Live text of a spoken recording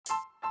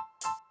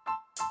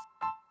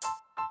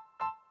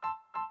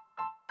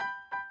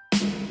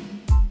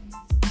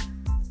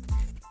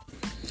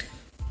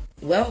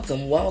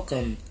Welcome,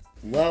 welcome,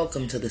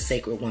 welcome to the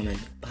Sacred Woman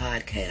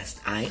podcast.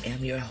 I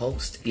am your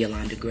host,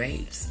 Yolanda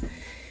Graves,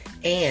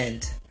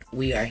 and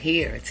we are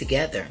here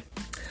together.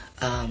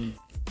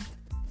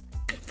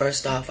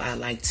 First off, I'd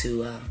like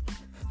to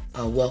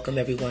welcome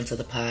everyone to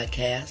the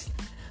podcast,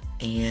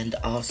 and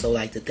also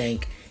like to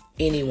thank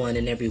anyone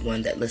and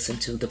everyone that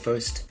listened to the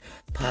first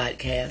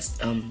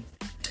podcast.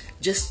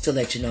 Just to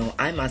let you know,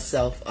 I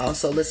myself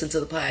also listen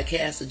to the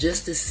podcast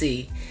just to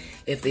see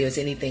if there's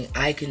anything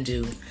I can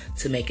do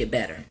to make it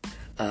better,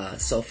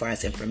 so far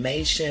as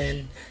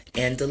information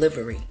and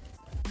delivery.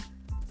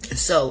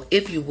 So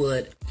if you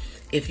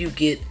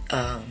get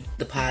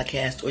the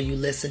podcast, or you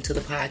listen to the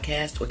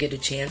podcast, or get a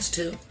chance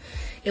to,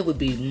 it would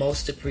be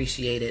most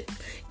appreciated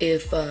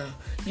if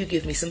you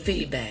give me some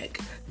feedback,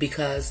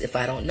 because if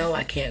I don't know,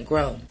 I can't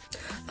grow.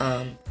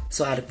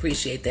 So I'd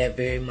appreciate that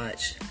very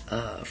much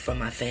from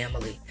my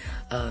family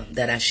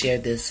that I share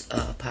this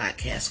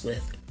podcast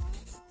with.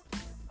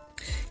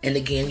 And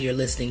again, you're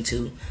listening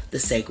to the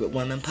Sacred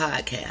Woman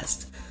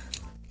podcast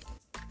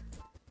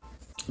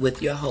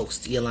with your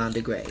host,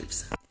 Yolanda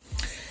Graves.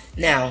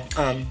 Now,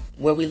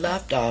 where we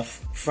left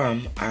off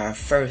from our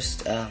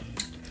first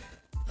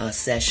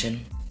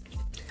session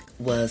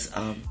was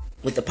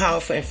with the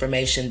powerful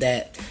information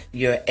that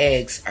your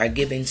eggs are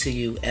given to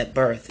you at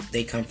birth.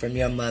 They come from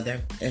your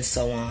mother, and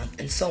so on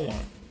and so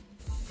on.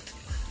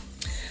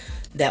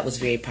 That was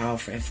very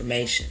powerful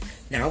information.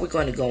 Now we're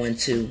going to go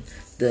into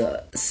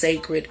the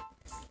Sacred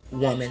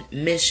Woman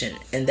mission,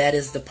 and that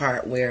is the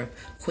part where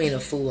Queen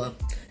Afua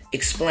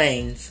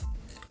explains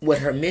what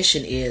her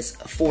mission is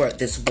for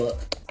this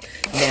book.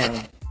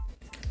 Now,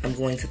 I'm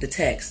going to the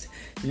text.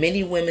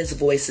 Many women's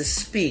voices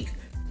speak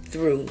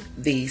through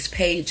these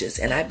pages,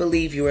 and I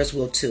believe yours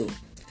will too.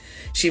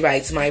 She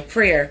writes, my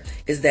prayer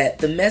is that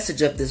the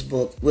message of this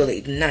book will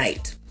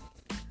ignite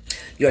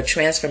your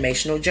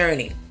transformational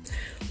journey.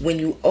 When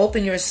you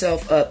open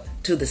yourself up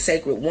to the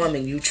sacred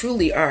woman you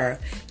truly are,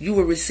 you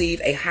will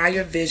receive a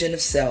higher vision of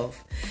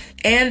self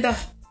and the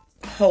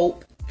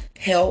hope,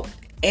 help,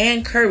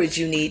 and courage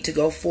you need to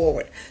go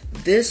forward.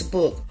 This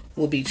book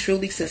will be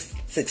truly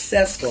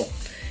successful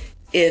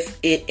if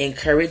it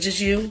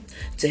encourages you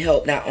to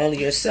help not only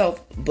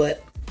yourself,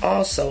 but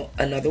also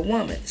another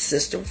woman,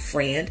 sister,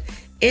 friend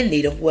in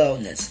need of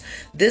wellness.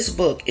 This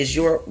book is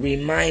your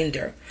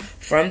reminder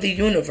from the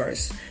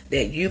universe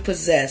that you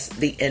possess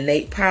the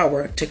innate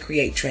power to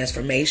create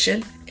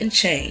transformation and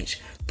change,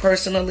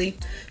 personally,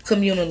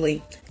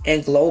 communally,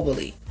 and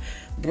globally.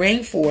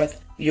 Bring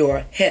forth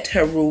your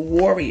Heteru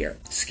warrior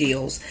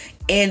skills,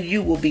 and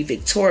you will be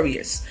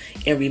victorious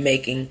in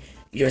remaking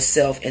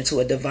yourself into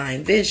a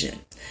divine vision.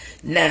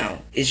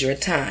 Now is your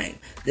time,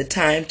 the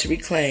time to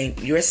reclaim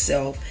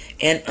yourself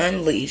and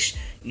unleash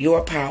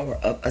your power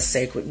of a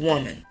sacred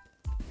woman.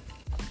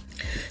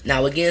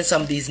 Now again,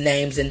 some of these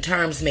names and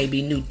terms may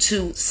be new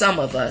to some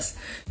of us,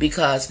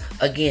 because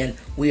again,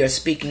 we are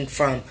speaking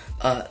from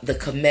the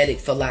Kemetic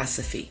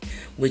philosophy,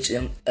 which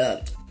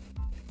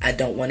I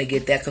don't want to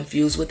get that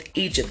confused with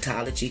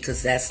Egyptology,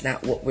 because that's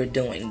not what we're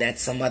doing.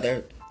 That's some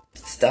other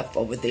stuff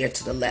over there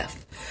to the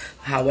left.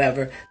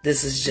 However,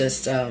 this is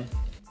just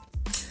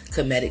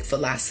Kemetic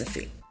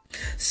philosophy.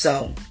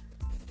 So,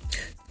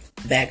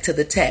 back to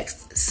the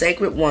text.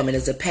 Sacred Woman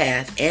is a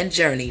path and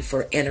journey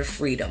for inner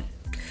freedom,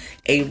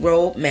 a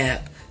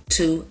roadmap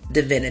to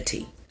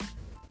divinity.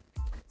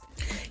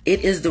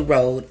 It is the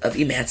road of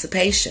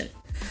emancipation,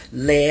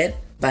 led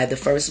by the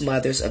first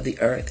mothers of the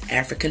earth,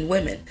 African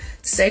women.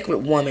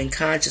 Sacred Woman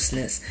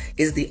consciousness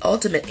is the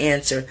ultimate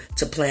answer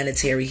to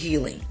planetary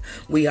healing.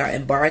 We are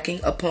embarking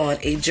upon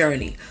a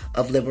journey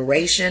of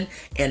liberation,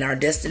 and our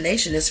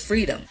destination is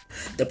freedom.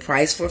 The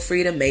price for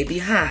freedom may be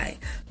high,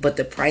 but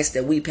the price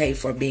that we pay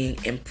for being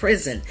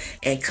imprisoned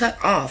and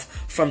cut off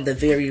from the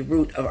very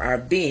root of our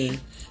being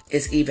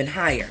is even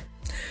higher.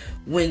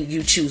 When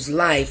you choose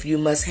life, you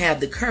must have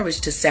the courage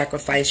to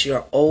sacrifice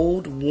your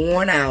old,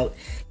 worn out,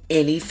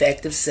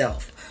 ineffective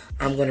self.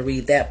 I'm going to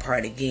read that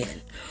part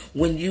again.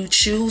 When you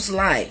choose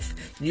life,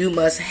 you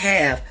must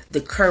have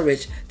the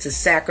courage to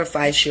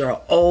sacrifice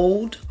your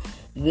old,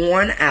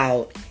 worn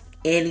out,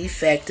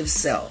 ineffective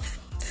self.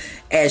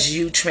 As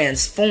you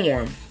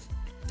transform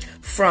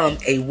from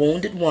a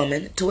wounded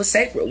woman to a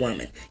sacred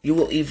woman, you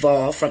will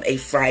evolve from a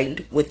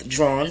frightened,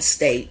 withdrawn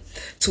state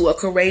to a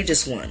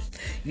courageous one.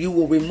 You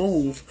will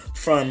remove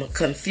from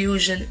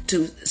confusion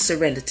to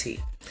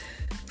serenity,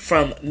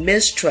 from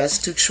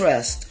mistrust to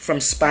trust, from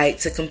spite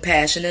to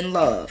compassion and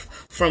love,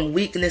 from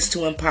weakness to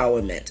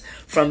empowerment,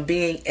 from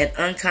being an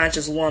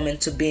unconscious woman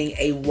to being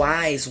a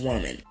wise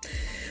woman.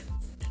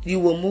 You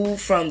will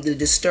move from the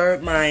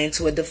disturbed mind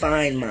to a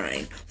divine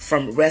mind,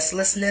 from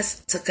restlessness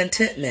to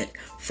contentment,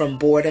 from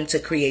boredom to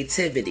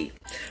creativity,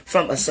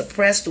 from a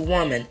suppressed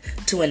woman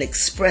to an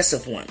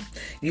expressive one.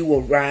 You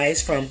will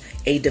rise from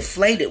a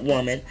deflated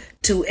woman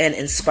to an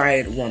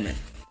inspired woman.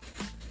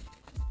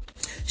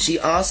 She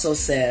also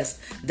says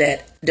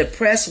that a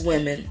depressed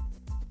woman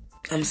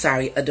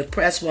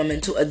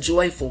to a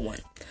joyful one,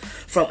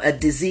 from a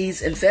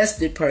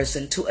disease-infested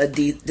person to a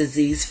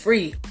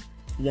disease-free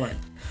one,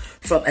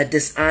 from a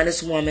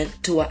dishonest woman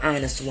to an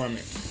honest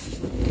woman,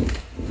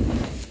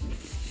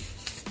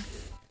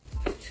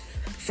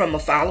 from a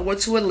follower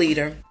to a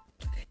leader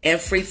and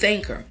free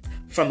thinker,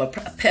 from a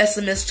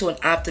pessimist to an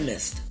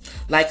optimist.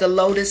 Like a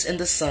lotus in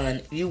the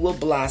sun, you will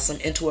blossom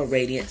into a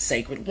radiant,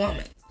 sacred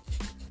woman.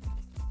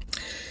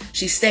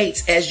 She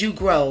states, as you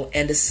grow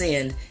and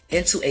ascend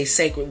into a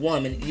sacred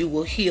woman, you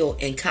will heal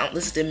in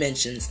countless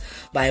dimensions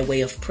by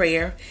way of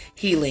prayer,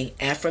 healing,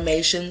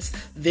 affirmations,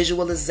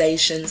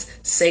 visualizations,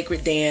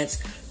 sacred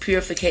dance,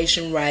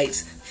 purification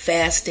rites,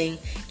 fasting,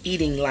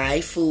 eating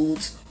live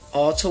foods,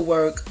 altar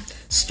work,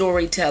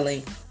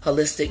 storytelling,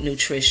 holistic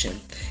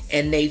nutrition,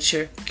 and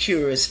nature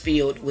cures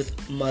filled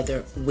with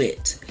mother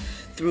wit.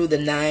 Through the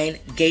 9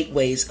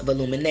 gateways of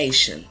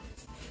illumination,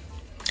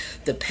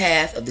 the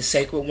path of the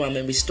sacred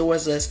woman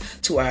restores us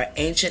to our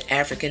ancient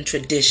African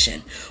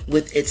tradition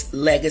with its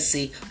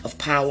legacy of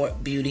power,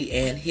 beauty,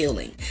 and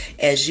healing.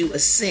 As you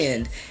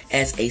ascend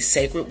as a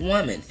sacred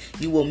woman,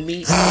 you will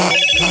meet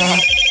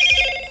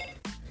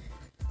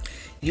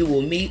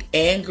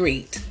and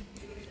greet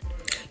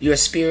your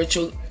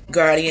spiritual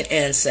guardian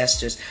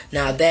ancestors.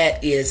 Now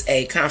that is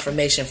a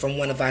confirmation from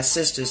one of our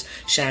sisters,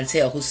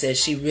 Chantel, who says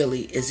she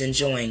really is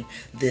enjoying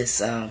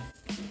this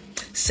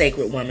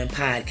Sacred Woman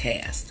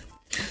podcast.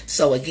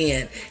 So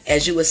again,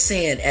 as you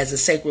ascend as a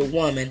sacred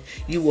woman,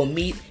 you will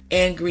meet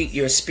and greet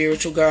your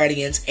spiritual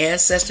guardians,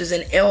 ancestors,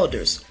 and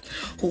elders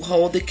who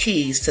hold the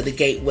keys to the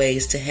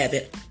gateways to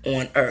heaven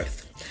on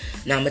earth.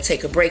 Now I'm going to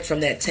take a break from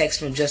that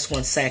text for just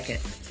 1 second.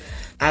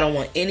 I don't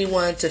want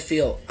anyone to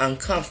feel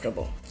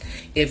uncomfortable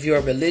if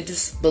your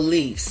religious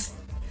beliefs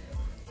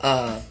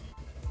will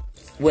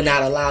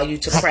not allow you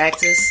to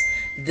practice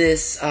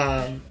this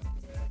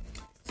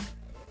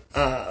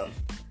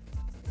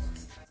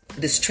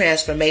this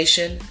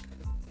transformation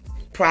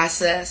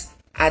process.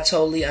 I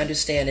totally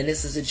understand, and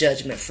this is a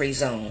judgment-free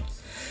zone.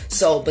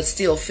 So, but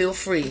still feel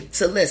free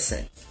to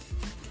listen.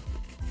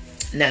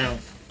 Now,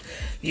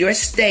 your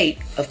state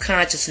of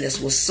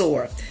consciousness will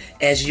soar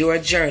as your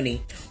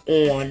journey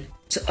on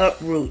to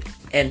uproot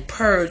and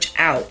purge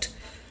out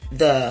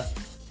the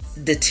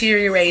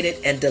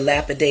deteriorated and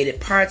dilapidated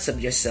parts of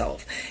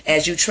yourself.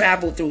 As you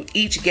travel through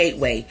each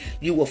gateway,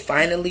 you will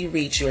finally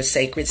reach your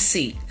sacred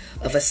seat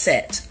of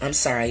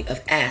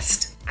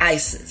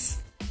Isis,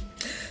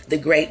 the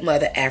great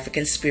mother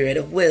African spirit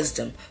of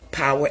wisdom,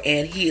 power,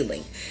 and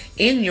healing.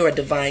 In your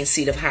divine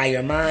seat of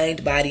higher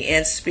mind, body,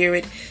 and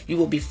spirit, you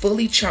will be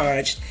fully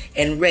charged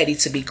and ready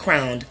to be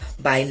crowned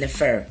by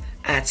Nefer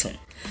Atum,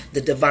 the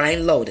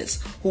divine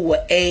lotus, who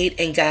will aid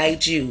and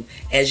guide you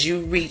as you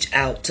reach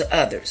out to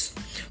others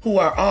who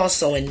are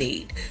also in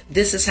need.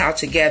 This is how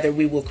together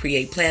we will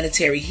create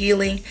planetary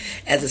healing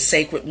as a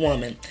sacred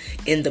woman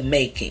in the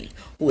making,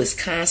 who is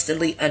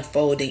constantly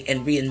unfolding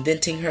and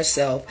reinventing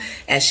herself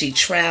as she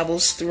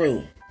travels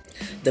through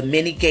the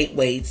many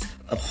gateways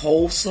of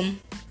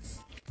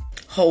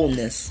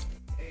wholeness.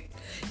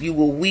 You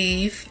will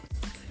weave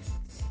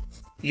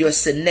your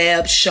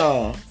Seneb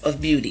shawl of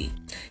beauty,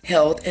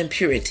 health, and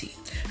purity.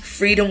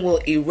 Freedom will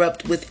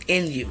erupt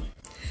within you.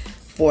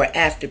 For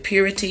after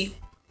purity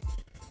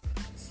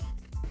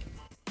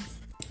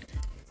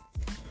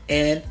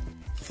and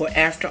for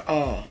after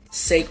all,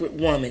 sacred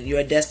woman,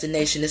 your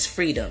destination is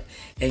freedom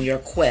and your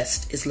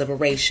quest is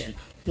liberation.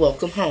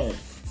 Welcome home.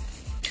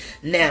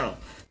 Now,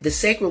 the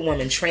Sacred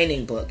Woman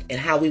Training Book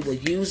and how we will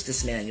use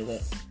this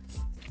manual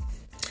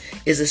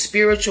is a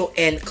spiritual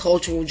and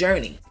cultural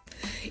journey.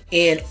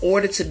 In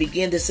order to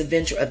begin this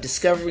adventure of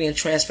discovery and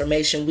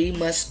transformation, we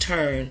must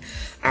turn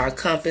our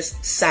compass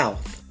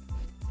south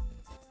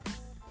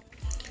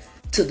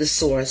to the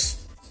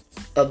source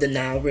of the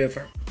Nile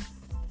River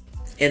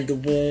in the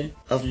womb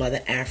of Mother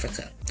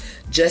Africa.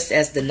 Just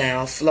as the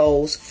Nile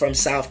flows from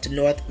south to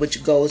north,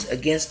 which goes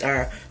against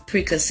our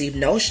preconceived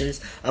notions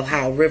of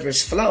how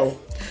rivers flow,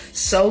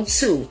 so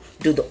too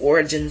do the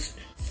origins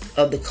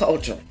of the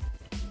culture,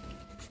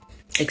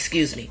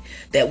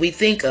 that we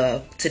think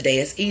of today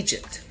as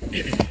Egypt.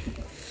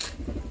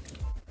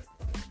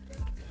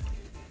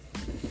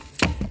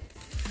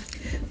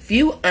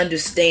 Few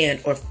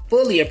understand or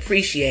fully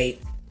appreciate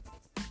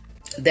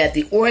that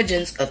the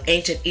origins of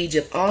ancient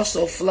Egypt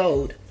also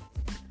flowed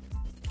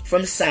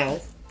from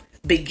south,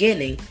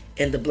 beginning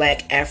in the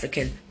black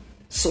African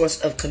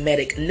source of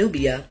Kemetic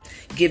Nubia,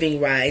 giving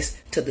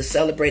rise to the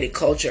celebrated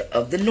culture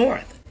of the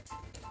north.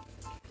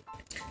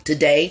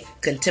 Today,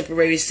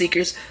 contemporary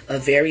seekers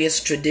of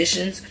various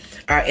traditions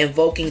are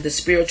invoking the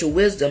spiritual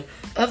wisdom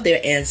of their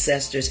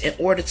ancestors in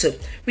order to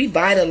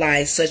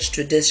revitalize such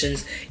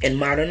traditions in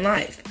modern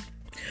life.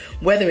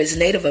 Whether it's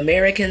Native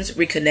Americans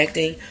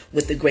reconnecting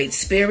with the Great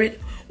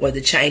Spirit, or the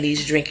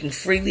Chinese drinking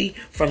freely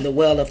from the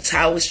well of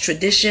Taoist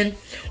tradition,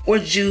 or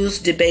Jews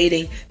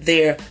debating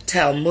their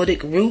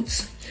Talmudic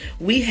roots,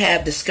 we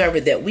have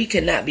discovered that we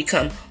cannot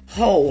become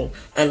whole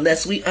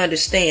unless we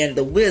understand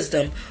the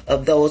wisdom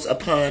of those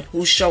upon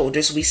whose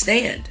shoulders we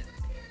stand.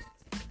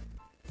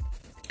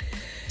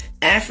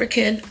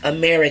 African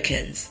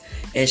Americans,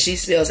 and she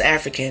spells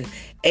African,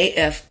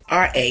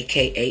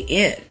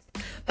 Afrikan,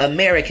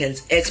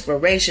 Americans'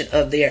 exploration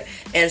of their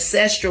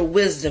ancestral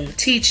wisdom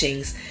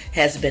teachings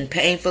has been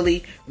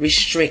painfully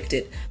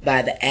restricted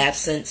by the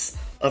absence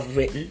of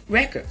written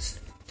records.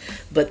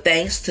 But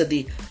thanks to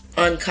the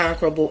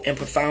unconquerable and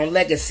profound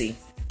legacy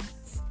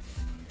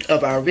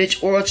of our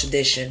rich oral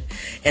tradition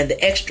and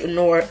the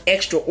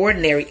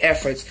extraordinary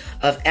efforts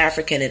of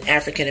African and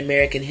African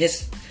American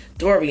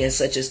historians,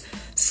 such as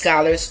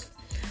scholars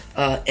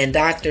and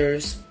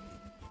doctors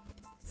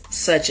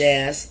such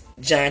as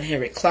John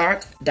Henry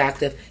Clark,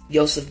 Dr.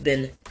 Yusuf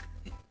bin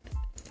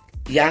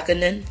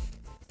Yaqanan,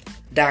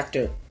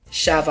 Dr.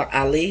 Shava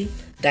Ali,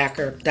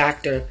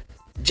 Dr.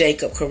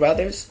 Jacob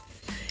Carruthers,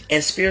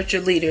 and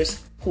spiritual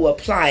leaders who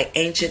apply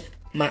ancient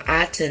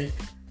Ma'atan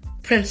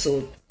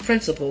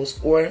principles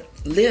or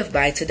live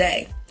by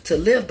today,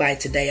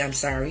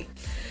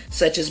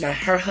 such as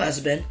her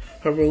husband,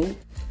 Haru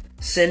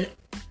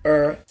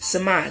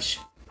Samaj.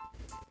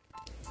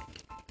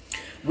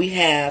 We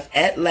have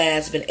at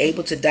last been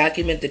able to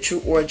document the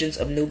true origins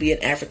of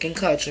Nubian African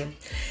culture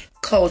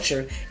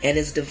and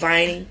its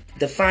defining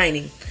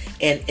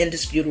and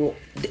indisputable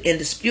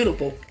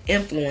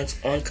influence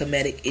on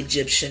Kemetic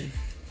Egyptian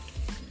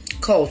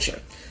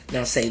culture.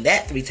 Now say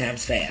that 3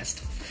 times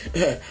fast.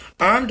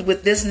 Armed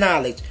with this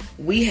knowledge,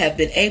 we have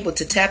been able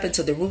to tap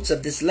into the roots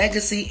of this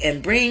legacy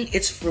and bring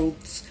its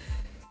fruits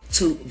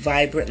to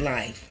vibrant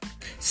life.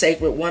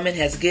 Sacred Woman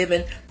has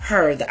given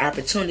her the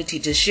opportunity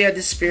to share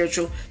the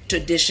spiritual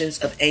traditions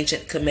of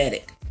ancient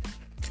Kemet,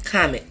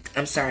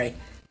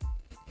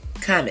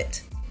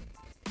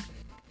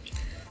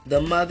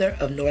 the mother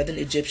of Northern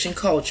Egyptian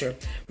culture,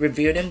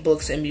 revered in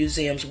books and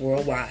museums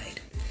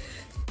worldwide.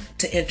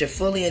 To enter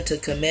fully into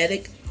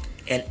Kemetic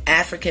and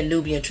African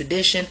Nubian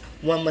tradition,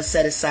 one must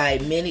set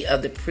aside many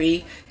of the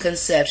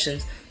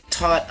preconceptions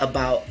taught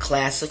about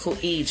classical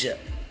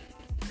Egypt,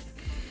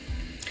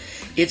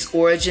 its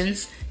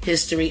origins,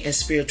 history, and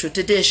spiritual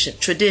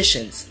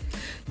traditions.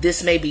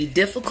 This may be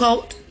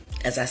difficult,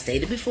 as I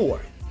stated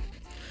before,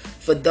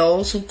 for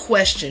those who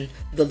question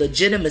the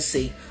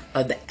legitimacy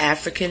of the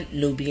African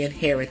Nubian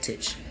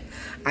heritage.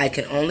 I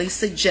can only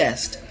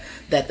suggest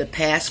that the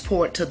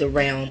passport to the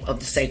realm of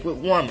the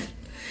Sacred Woman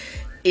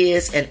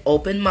is an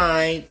open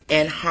mind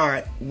and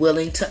heart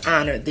willing to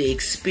honor the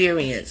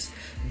experience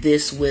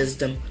this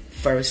wisdom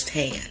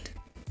firsthand.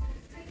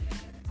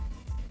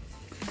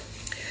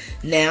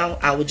 Now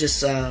I will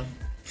just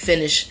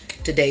finish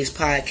today's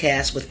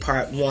podcast with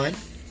part 1,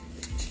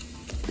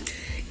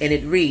 and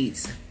it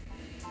reads: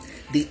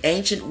 the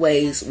ancient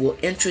ways will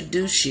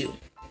introduce you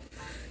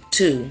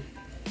to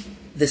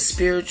the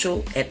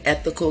spiritual and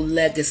ethical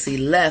legacy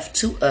left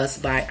to us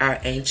by our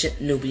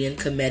ancient Nubian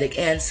Kemetic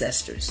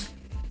ancestors,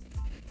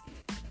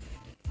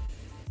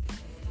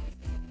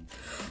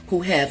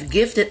 who have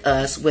gifted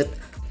us with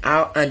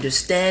our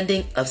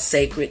understanding of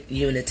sacred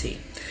unity.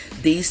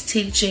 These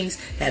teachings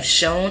have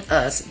shown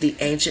us the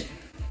ancient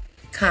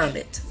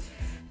Kemet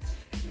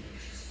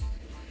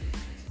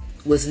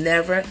was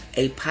never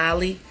a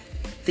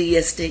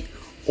polytheistic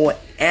or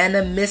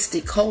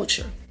animistic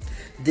culture.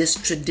 This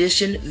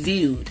tradition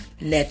viewed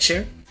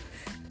nature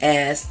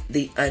as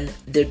the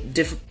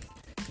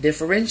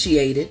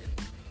differentiated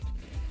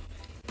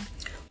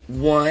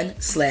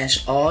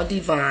one/all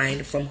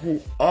divine from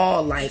whom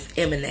all life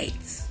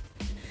emanates.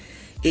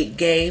 It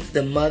gave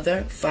the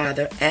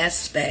mother-father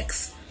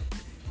aspects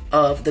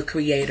of the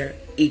Creator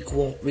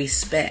equal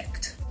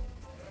respect.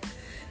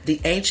 The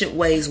ancient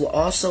ways will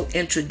also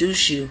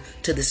introduce you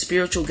to the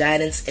spiritual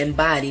guidance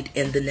embodied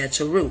in the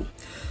Neteru,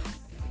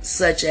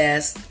 such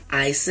as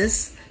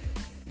Isis,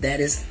 that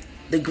is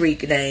the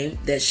Greek name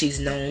that she's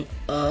known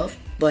of,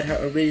 but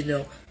her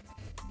original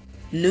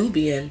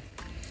Nubian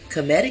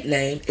Kemetic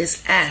name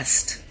is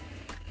Ast,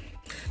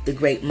 the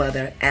Great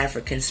Mother,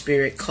 African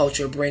spirit,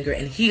 culture bringer,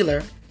 and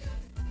healer.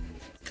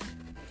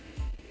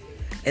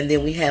 And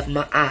then we have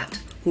Ma'at,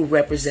 who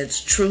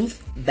represents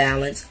truth,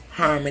 balance,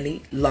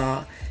 harmony,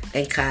 law,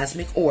 and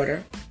cosmic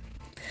order.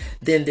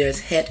 Then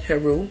there's Het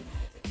Heru,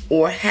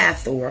 or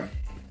Hathor,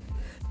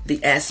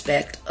 the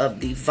aspect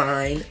of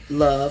divine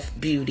love,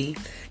 beauty,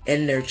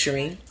 and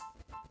nurturing.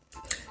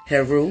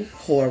 Heru,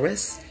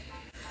 Horus,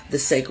 the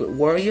sacred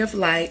warrior of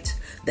light,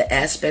 the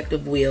aspect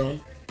of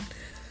will.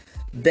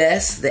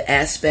 Bes, the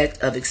aspect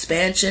of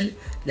expansion.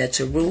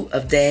 Neteru,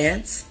 of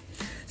dance.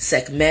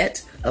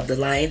 Sekhmet, of the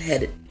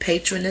lion-headed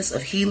patroness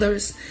of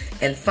healers.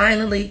 And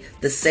finally,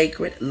 the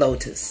sacred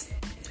lotus,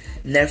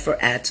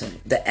 Nefer-Atum,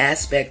 the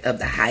aspect of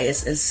the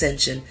highest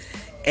ascension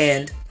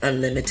and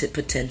unlimited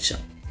potential.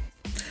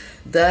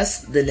 Thus,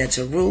 the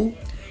Neteru,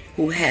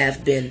 who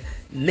have been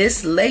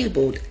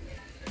mislabeled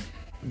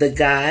the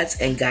gods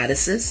and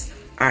goddesses,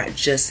 are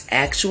just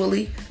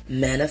actually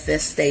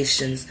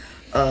manifestations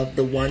of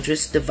the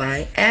wondrous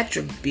divine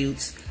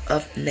attributes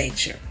of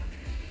nature.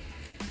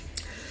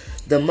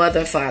 The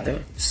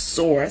mother-father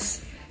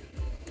source,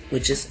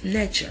 which is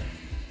nature.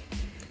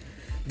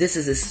 This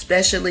is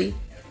especially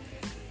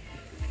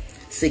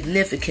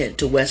significant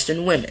to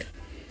Western women,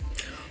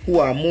 who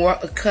are more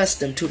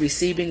accustomed to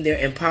receiving their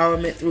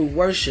empowerment through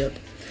worship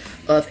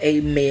of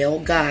a male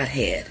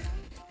godhead.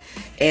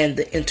 and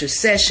the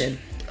intercession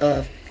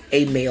of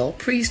a male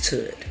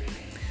priesthood.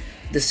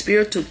 The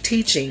spiritual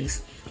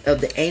teachings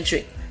of the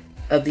ancient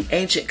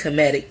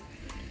Kemetic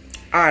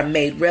are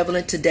made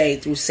relevant today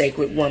through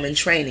Sacred Woman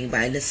Training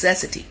by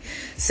necessity.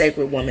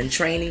 Sacred Woman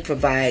Training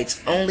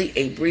provides only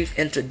a brief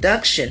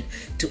introduction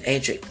to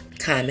ancient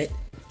Kemet,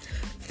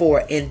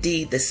 for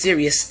indeed the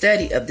serious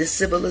study of this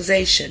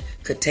civilization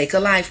could take a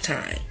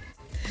lifetime.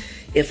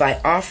 If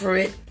I offer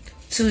it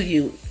to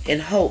you in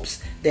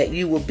hopes that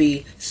you will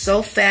be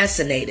so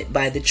fascinated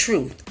by the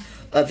truth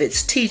of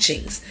its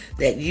teachings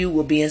that you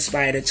will be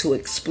inspired to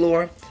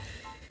explore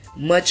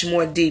much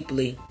more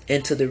deeply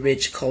into the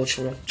rich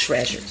cultural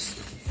treasures.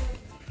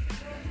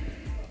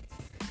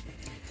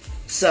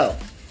 So,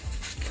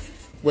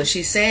 what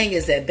she's saying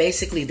is that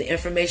basically the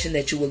information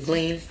that you will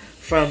glean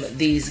from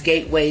these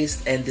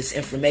gateways and this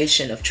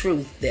information of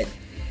truth that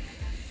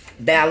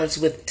balance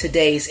with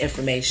today's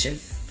information,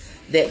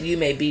 that you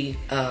may be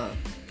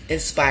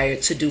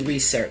inspired to do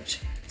research,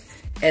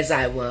 as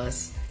I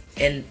was,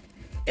 and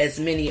as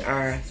many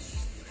are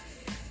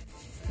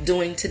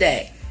doing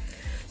today.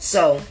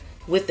 So,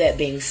 with that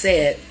being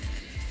said,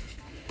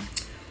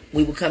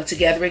 we will come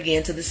together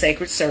again to the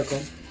sacred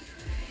circle,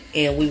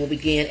 and we will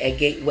begin at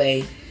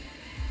Gateway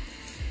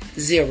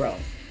 0,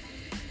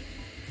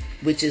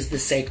 which is the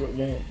sacred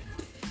womb.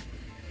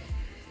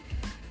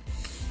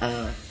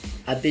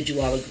 I bid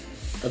you all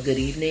a good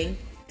evening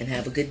and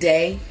have a good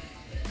day,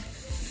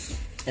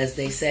 as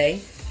they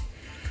say.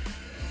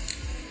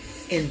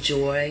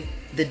 Enjoy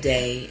the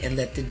day and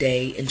let the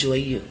day enjoy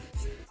you.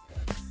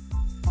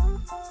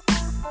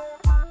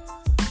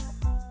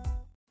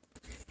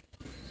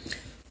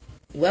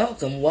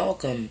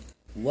 Welcome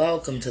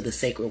to the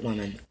Sacred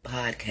Woman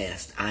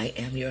podcast. I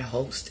am your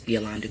host,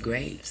 Yolanda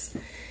Graves,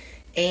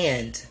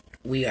 and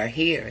we are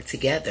here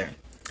together.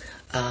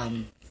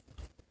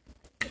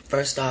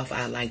 First off,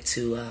 I'd like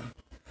to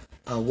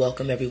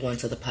welcome everyone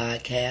to the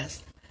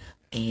podcast,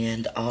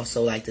 and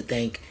also like to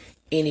thank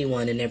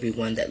anyone and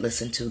everyone that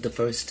listened to the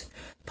first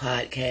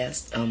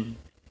podcast.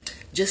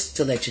 Just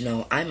to let you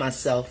know, I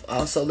myself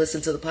also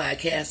listen to the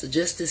podcast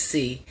just to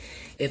see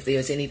if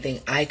there's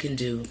anything I can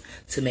do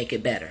to make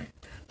it better,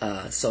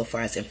 so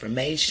far as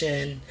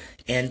information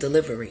and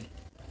delivery.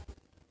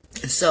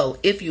 So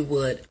if you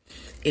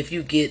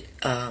get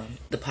the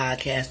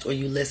podcast, or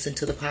you listen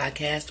to the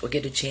podcast, or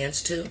get a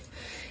chance to,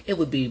 it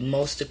would be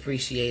most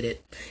appreciated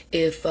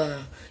if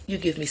you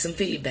give me some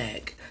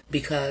feedback,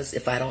 because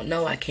if I don't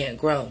know, I can't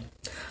grow.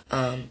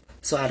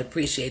 So I'd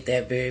appreciate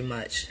that very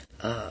much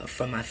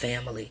from my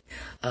family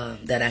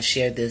that I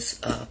share this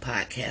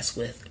podcast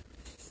with.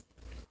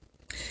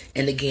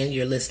 And again,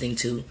 you're listening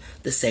to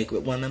the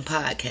Sacred Woman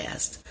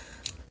podcast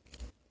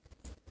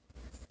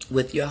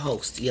with your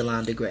host,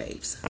 Yolanda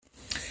Graves.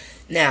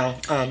 Now,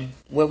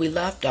 where we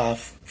left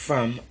off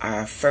from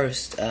our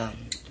first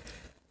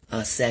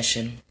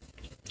session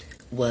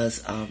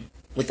was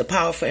with the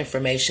powerful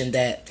information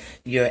that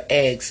your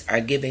eggs are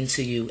giving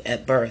to you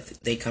at birth.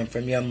 They come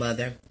from your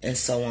mother, and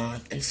so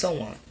on and so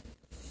on.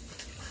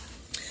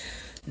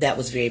 That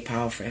was very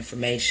powerful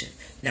information.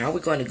 Now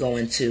we're going to go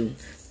into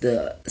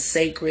the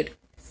Sacred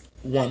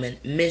Woman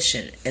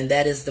mission, and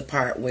that is the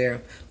part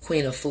where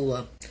Queen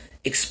Afua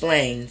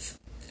explains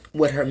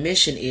what her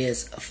mission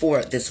is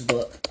for this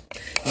book.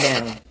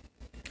 Now,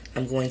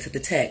 I'm going to the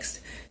text.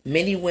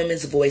 Many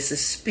women's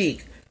voices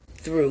speak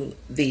through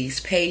these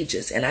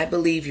pages, and I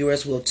believe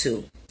yours will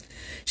too.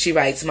 She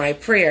writes, my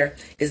prayer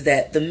is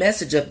that the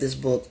message of this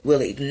book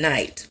will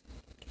ignite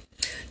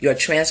your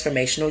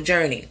transformational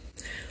journey.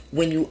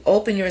 When you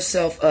open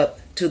yourself up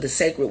to the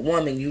sacred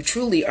woman you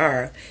truly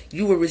are,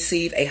 you will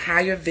receive a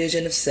higher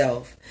vision of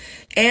self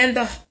and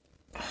the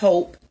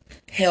hope,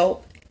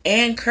 help,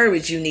 and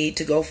courage you need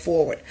to go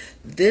forward.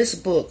 This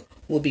book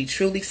will be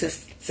truly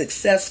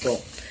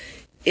successful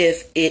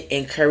if it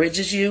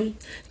encourages you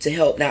to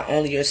help not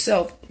only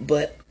yourself,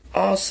 but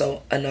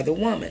also another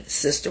woman,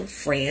 sister,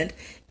 friend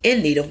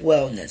in need of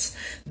wellness.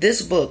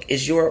 This book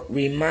is your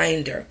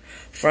reminder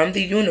from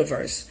the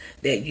universe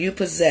that you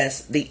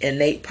possess the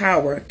innate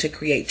power to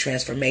create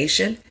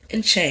transformation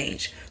and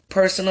change,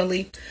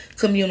 personally,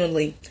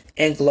 communally,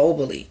 and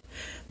globally.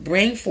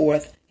 Bring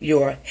forth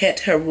your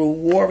Heteru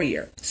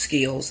warrior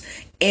skills,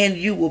 and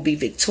you will be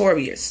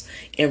victorious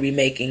in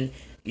remaking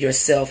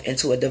yourself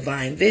into a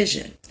divine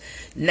vision.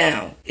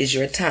 Now is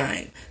your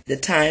time, the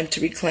time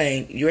to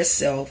reclaim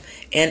yourself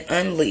and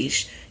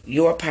unleash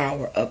your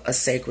power of a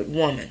sacred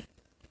woman.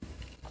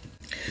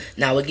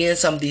 Now again,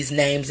 some of these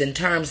names and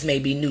terms may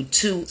be new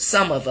to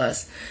some of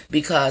us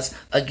because,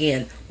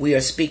 again, we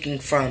are speaking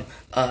from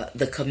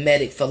the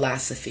Kemetic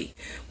philosophy,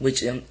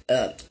 which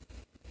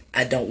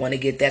I don't want to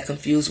get that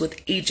confused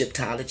with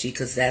Egyptology,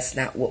 because that's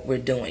not what we're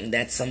doing.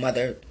 That's some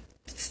other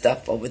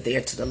stuff over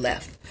there to the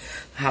left.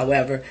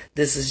 However,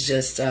 this is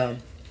just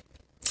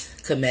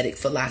Kemetic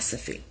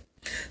philosophy.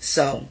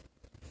 So,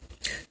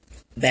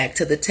 back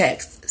to the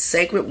text.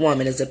 Sacred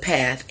Woman is a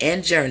path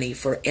and journey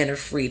for inner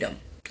freedom,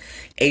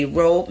 a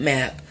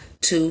roadmap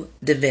to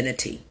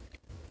divinity.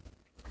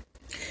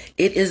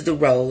 It is the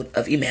road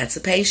of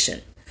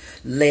emancipation.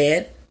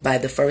 led by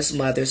the first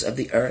mothers of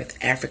the earth,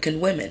 African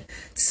women.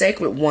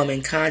 Sacred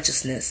woman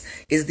consciousness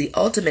is the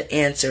ultimate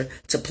answer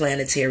to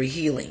planetary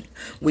healing.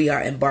 We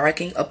are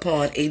embarking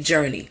upon a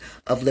journey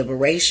of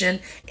liberation,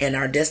 and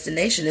our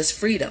destination is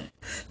freedom.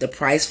 The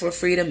price for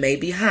freedom may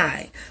be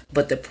high,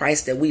 but the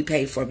price that we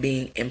pay for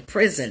being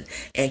imprisoned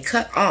and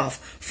cut off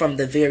from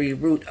the very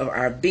root of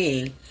our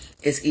being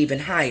is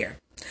even higher.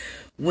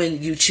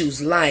 When you choose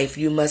life,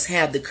 you must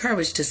have the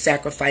courage to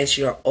sacrifice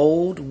your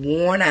old,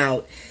 worn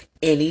out,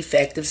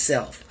 ineffective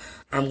self.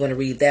 I'm going to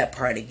read that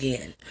part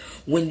again.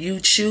 When you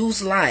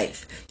choose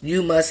life,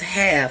 you must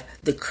have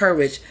the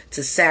courage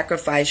to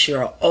sacrifice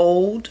your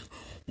old,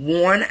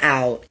 worn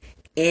out,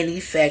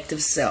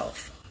 ineffective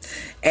self.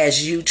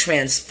 As you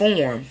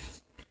transform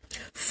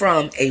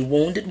from a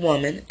wounded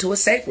woman to a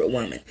sacred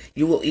woman,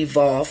 you will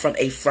evolve from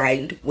a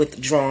frightened,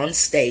 withdrawn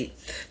state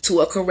to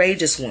a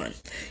courageous one.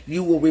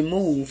 You will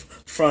remove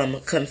from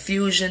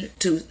confusion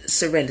to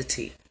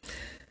serenity,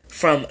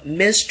 from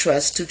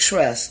mistrust to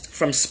trust,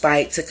 from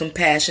spite to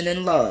compassion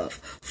and love,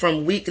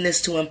 from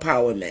weakness to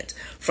empowerment,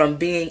 from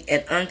being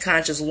an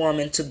unconscious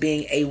woman to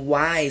being a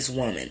wise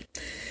woman.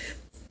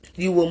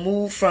 You will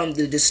move from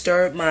the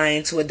disturbed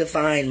mind to a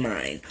divine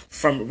mind,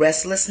 from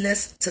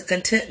restlessness to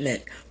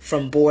contentment,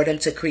 from boredom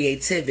to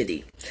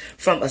creativity,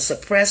 from a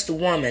suppressed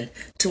woman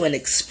to an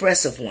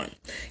expressive one.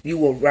 You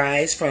will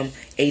rise from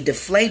a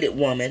deflated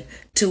woman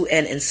to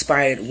an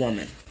inspired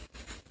woman.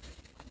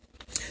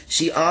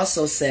 She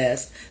also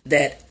says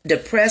that a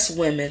depressed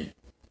woman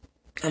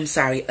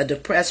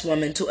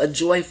to a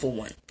joyful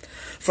one,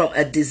 from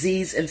a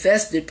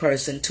disease-infested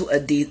person to a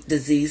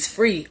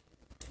disease-free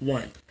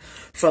one,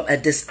 from a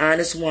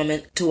dishonest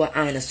woman to an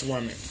honest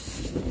woman,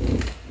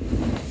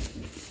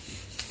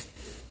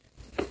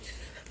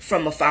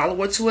 from a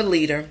follower to a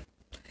leader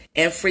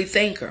and free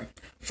thinker,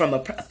 from a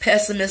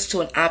pessimist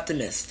to an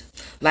optimist.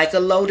 Like a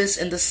lotus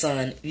in the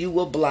sun, you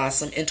will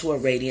blossom into a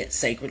radiant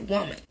sacred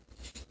woman.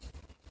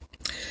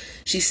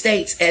 She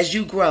states, as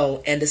you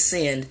grow and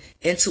ascend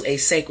into a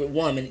sacred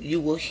woman,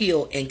 you will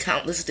heal in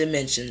countless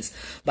dimensions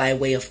by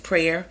way of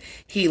prayer,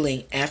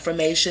 healing,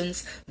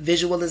 affirmations,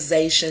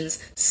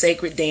 visualizations,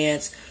 sacred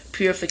dance,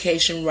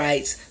 purification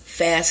rites,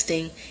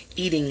 fasting,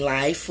 eating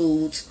live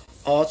foods,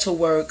 altar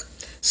work,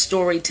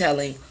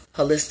 storytelling,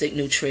 holistic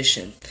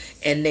nutrition,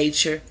 and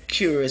nature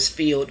cures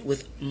filled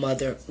with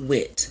mother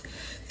wit.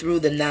 Through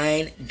the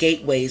 9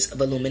 gateways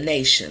of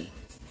illumination,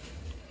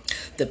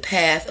 the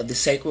path of the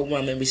sacred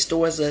woman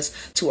restores us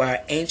to our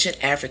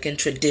ancient African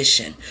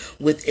tradition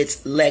with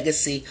its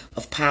legacy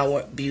of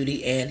power,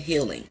 beauty, and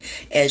healing.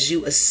 As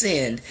you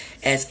ascend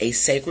as a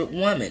sacred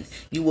woman,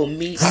 you will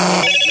meet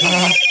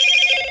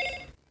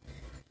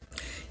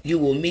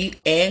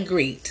and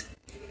greet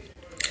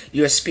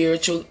your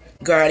spiritual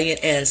guardian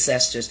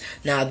ancestors.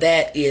 Now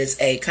that is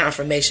a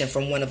confirmation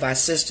from one of our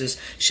sisters,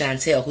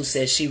 Chantel, who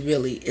says she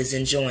really is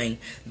enjoying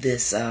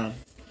this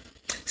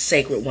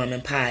Sacred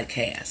Woman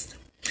podcast.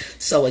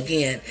 So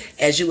again,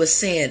 as you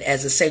ascend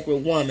as a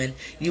sacred woman,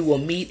 you will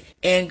meet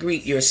and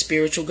greet your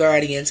spiritual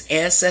guardians,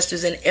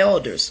 ancestors, and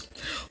elders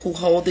who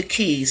hold the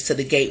keys to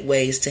the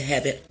gateways to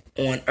heaven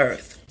on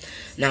earth.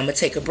 Now I'm going to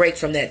take a break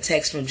from that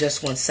text for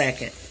just 1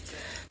 second.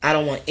 I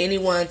don't want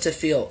anyone to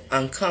feel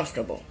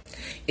uncomfortable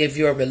if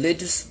your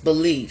religious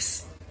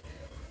beliefs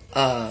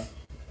will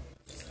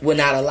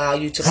not allow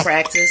you to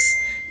practice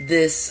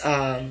this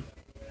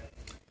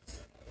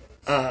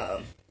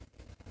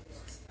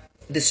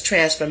this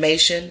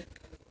transformation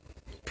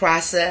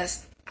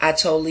process. I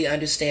totally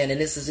understand,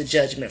 and this is a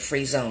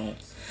judgment-free zone.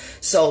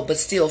 So, but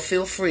still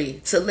feel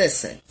free to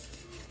listen.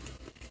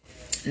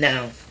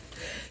 Now,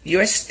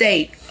 your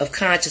state of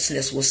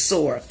consciousness will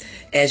soar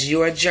as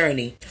your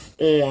journey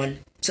on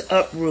to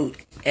uproot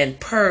and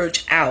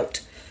purge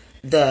out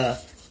the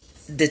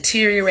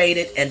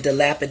deteriorated and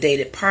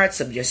dilapidated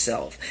parts of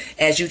yourself.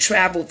 As you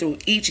travel through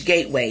each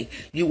gateway,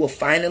 you will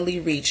finally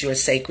reach your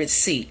sacred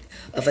seat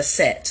of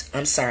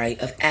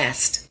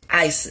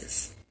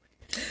Isis,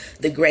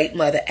 the great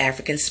mother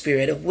African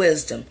spirit of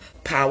wisdom,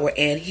 power,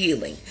 and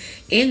healing.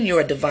 In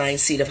your divine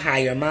seat of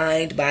higher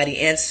mind, body,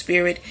 and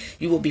spirit,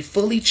 you will be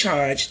fully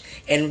charged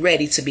and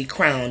ready to be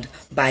crowned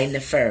by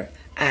Nefer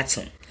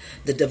Atum,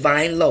 the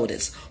divine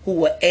lotus, who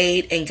will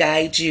aid and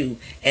guide you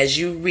as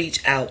you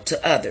reach out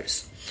to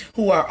others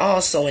who are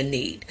also in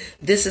need.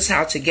 This is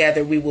how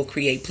together we will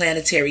create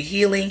planetary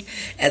healing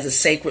as a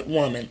sacred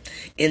woman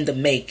in the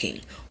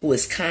making, who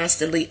is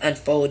constantly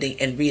unfolding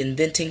and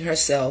reinventing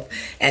herself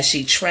as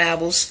she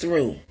travels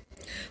through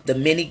the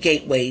many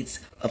gateways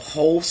of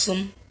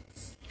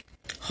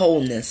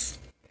wholeness.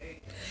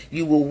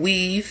 You will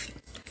weave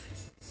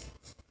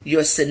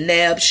your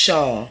Seneb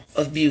shawl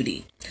of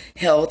beauty,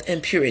 health,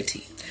 and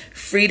purity.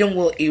 Freedom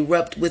will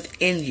erupt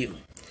within you.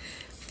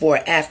 For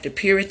after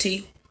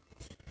purity,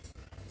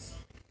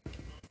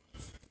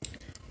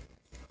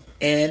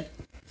 and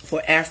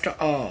for after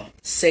all,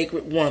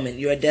 sacred woman,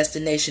 your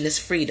destination is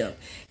freedom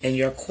and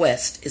your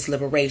quest is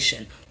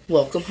liberation.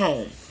 Welcome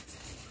home.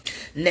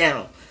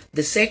 Now,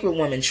 the Sacred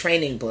Woman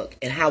Training Book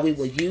and how we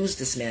will use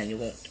this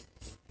manual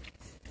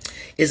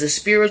is a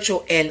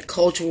spiritual and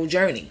cultural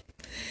journey.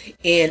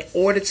 In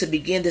order to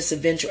begin this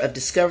adventure of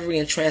discovery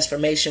and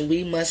transformation,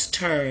 we must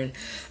turn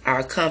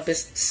our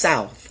compass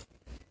south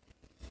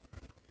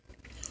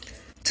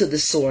to the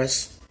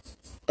source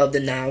of the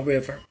Nile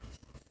River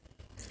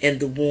in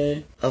the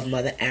womb of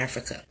Mother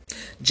Africa.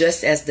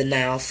 Just as the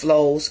Nile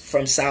flows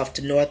from south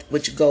to north,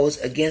 which goes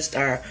against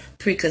our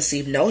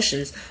preconceived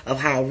notions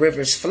of how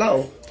rivers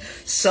flow,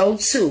 so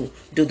too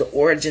do the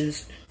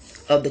origins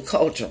of the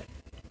culture,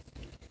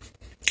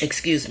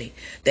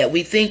 that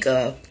we think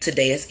of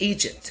today as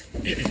Egypt.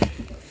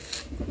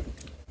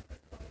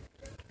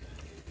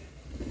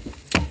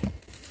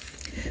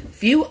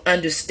 Few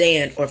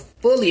understand or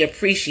fully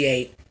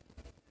appreciate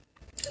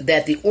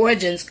that the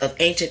origins of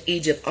ancient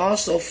Egypt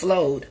also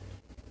flowed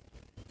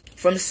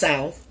from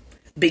south,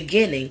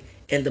 beginning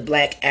in the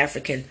black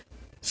African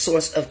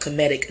source of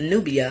Kemetic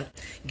Nubia,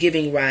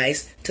 giving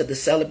rise to the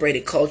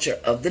celebrated culture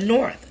of the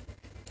north.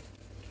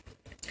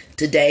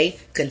 Today,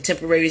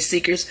 contemporary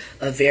seekers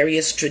of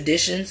various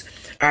traditions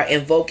are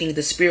invoking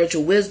the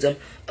spiritual wisdom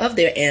of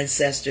their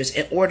ancestors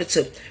in order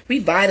to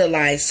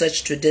revitalize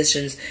such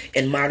traditions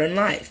in modern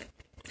life.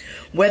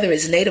 Whether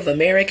it's Native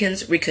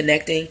Americans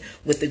reconnecting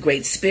with the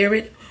Great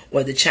Spirit,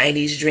 or the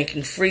Chinese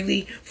drinking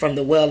freely from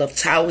the well of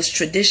Taoist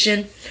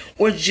tradition,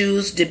 or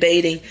Jews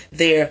debating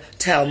their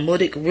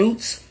Talmudic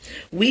roots,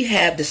 we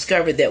have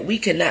discovered that we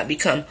cannot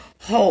become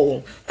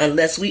whole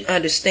unless we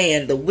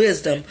understand the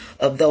wisdom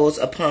of those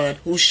upon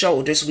whose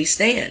shoulders we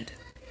stand.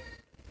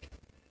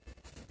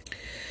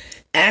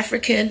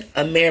 African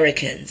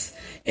Americans,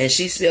 and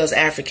she spells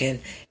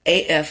African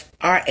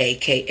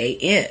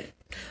Afrikan,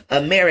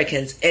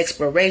 Americans'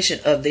 exploration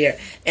of their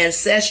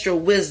ancestral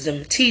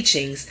wisdom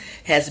teachings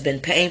has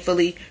been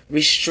painfully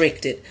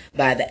restricted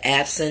by the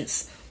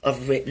absence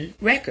of written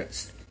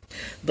records.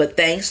 But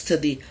thanks to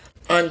the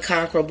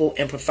unconquerable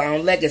and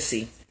profound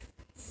legacy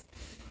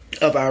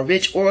of our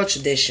rich oral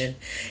tradition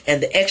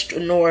and the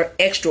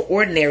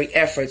extraordinary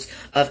efforts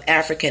of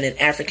African and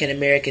African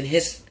American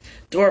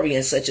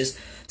historians, such as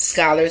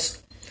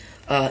scholars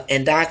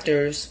and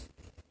doctors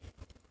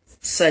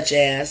such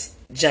as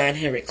John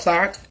Henrik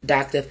Clarke,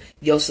 Dr.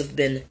 Yosef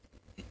Ben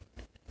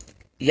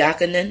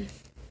Yachanan,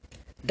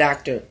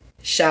 Dr.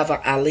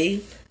 Shava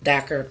Ali,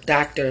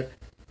 Dr.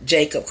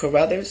 Jacob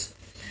Carruthers,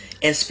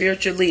 and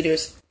spiritual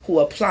leaders who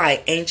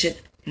apply ancient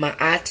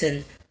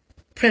Ma'atan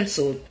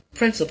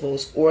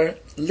principles or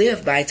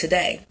live by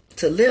today,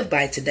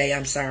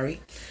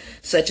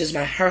 such as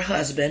her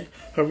husband,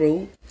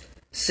 Haru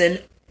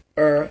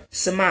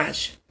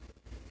Sin-Samaj.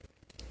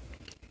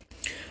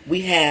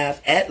 We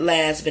have at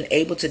last been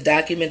able to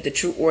document the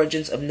true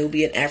origins of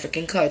Nubian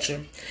African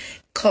culture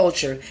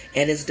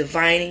and its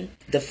defining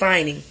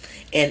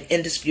and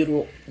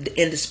indisputable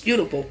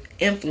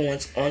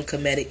influence on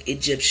Kemetic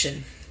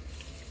Egyptian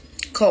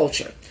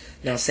culture.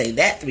 Now say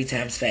that 3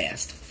 times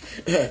fast.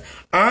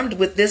 Armed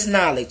with this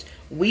knowledge,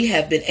 we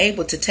have been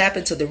able to tap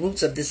into the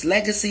roots of this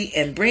legacy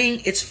and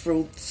bring its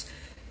fruits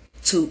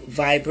to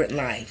vibrant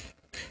life.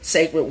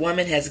 Sacred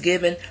Woman has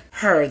given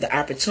her the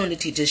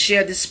opportunity to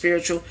share the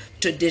spiritual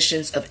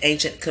traditions of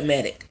ancient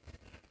Kemet,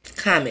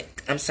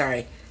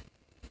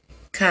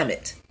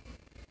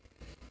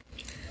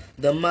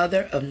 the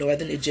mother of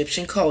northern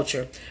Egyptian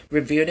culture,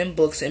 revered in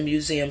books and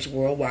museums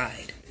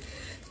worldwide.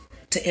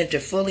 To enter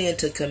fully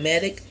into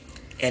Kemetic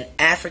and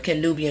African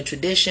Nubian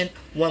tradition,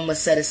 one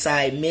must set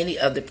aside many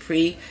of the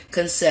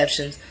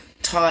preconceptions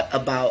taught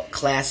about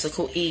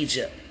classical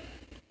Egypt,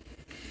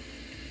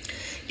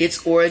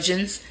 its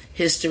origins,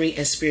 history,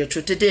 and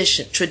spiritual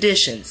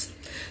traditions.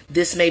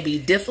 This may be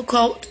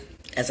difficult,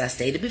 as I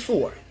stated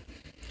before,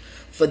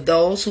 for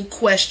those who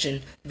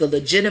question the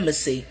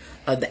legitimacy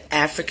of the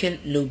African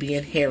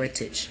Nubian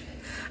heritage.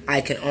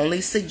 I can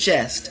only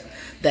suggest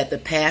that the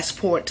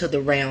passport to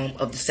the realm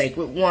of the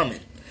Sacred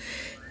Woman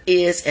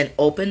is an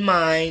open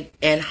mind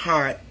and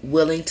heart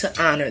willing to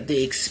honor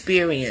the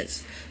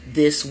experience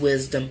this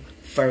wisdom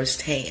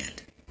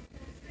firsthand.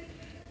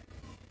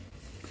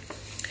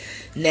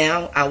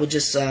 Now I will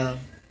just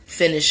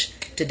finish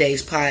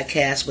today's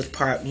podcast with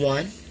part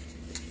 1,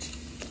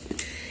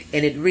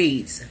 and it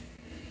reads: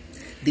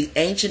 the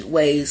ancient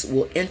ways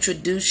will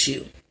introduce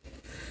you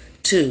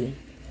to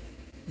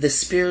the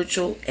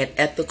spiritual and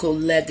ethical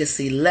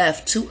legacy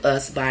left to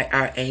us by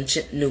our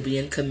ancient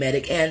Nubian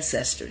Kemetic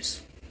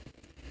ancestors,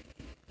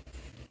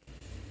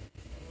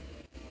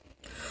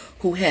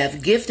 who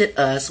have gifted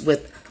us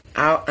with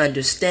our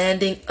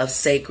understanding of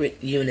sacred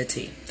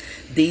unity.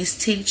 These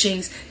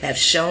teachings have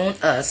shown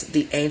us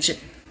the ancient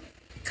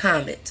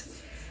Kemet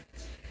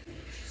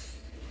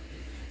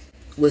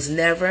was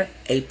never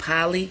a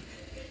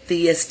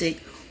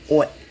polytheistic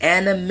or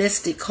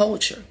animistic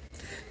culture.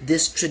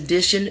 This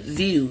tradition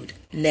viewed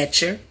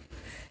nature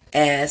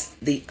as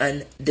the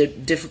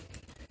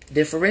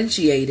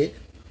undifferentiated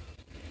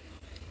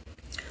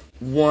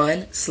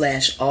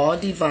one/all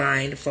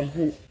divine from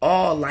whom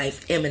all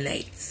life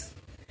emanates.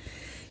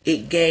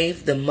 It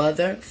gave the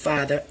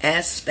mother-father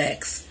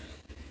aspects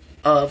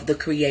of the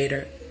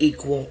Creator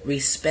equal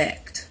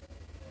respect.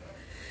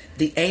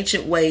 The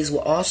ancient ways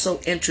will also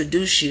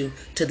introduce you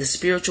to the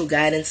spiritual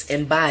guidance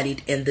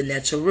embodied in the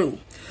Neteru,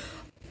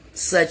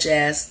 such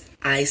as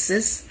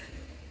Isis,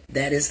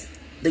 that is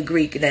the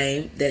Greek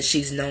name that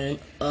she's known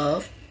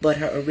of, but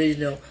her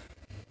original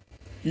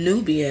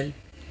Nubian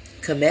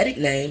Kemetic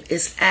name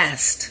is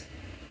Ast,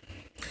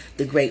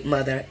 the Great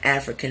Mother,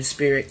 African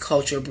spirit,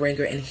 culture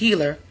bringer, and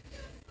healer.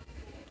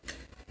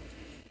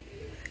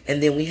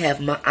 And then we have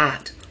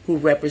Ma'at, who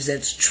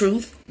represents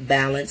truth,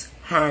 balance,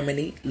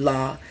 harmony,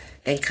 law,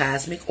 and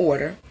cosmic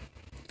order.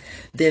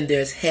 Then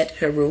there's Het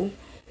Heru,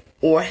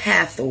 or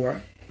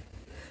Hathor,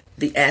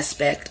 the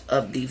aspect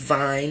of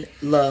divine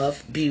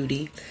love,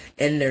 beauty,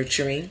 and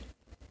nurturing.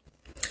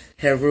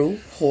 Heru,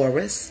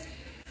 Horus,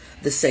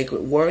 the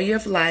sacred warrior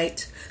of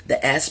light,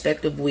 the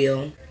aspect of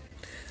will.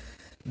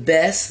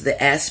 Bes,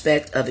 the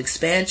aspect of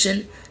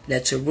expansion.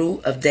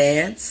 Neteru, of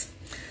dance.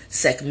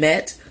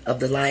 Sekhmet, of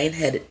the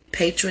lion-headed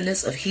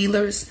patroness of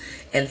healers.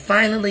 And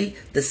finally,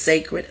 the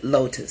sacred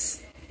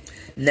lotus.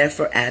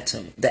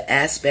 Nefer-Atum, the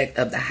aspect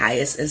of the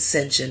highest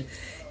ascension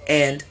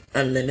and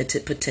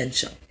unlimited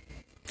potential.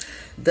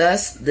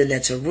 Thus, the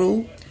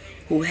Neteru,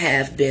 who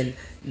have been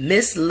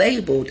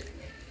mislabeled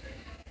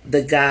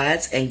the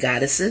gods and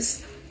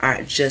goddesses,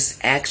 are just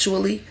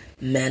actually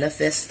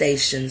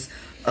manifestations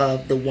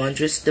of the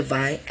wondrous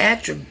divine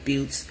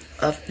attributes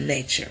of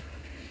nature.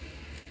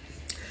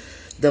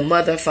 The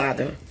mother,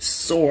 father,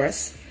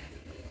 source,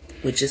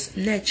 which is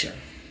nature.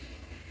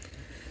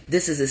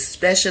 This is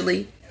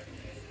especially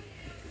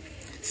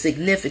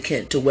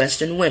significant to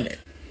Western women,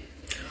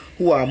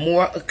 who are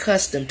more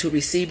accustomed to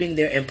receiving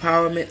their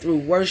empowerment through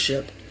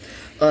worship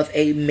of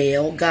a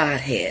male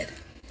godhead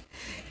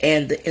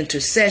and the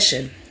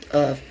intercession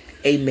of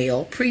a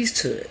male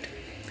priesthood.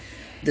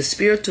 The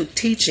spiritual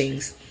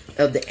teachings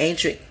of the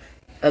ancient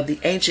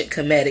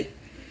Kemetic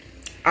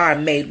are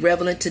made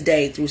relevant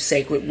today through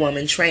Sacred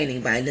Woman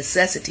Training by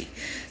necessity.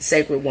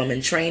 Sacred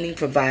Woman Training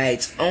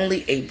provides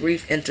only a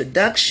brief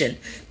introduction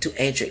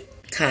to ancient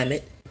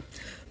Kemet,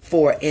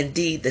 for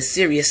indeed the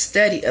serious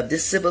study of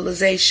this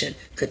civilization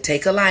could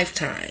take a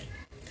lifetime.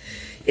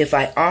 If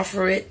I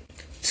offer it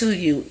to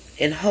you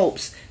in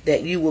hopes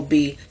that you will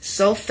be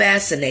so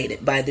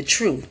fascinated by the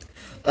truth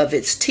of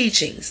its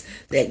teachings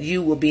that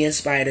you will be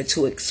inspired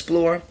to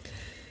explore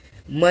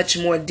much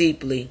more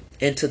deeply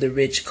into the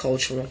rich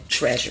cultural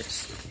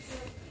treasures.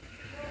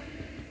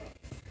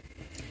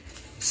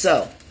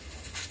 So,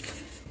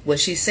 what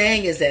she's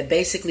saying is that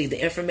basically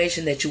the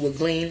information that you will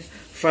glean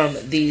from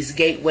these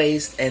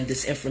gateways and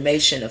this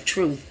information of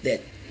truth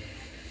that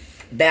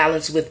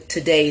balance with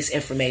today's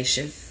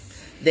information,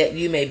 that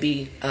you may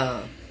be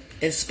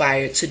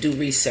inspired to do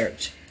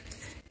research,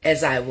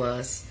 as I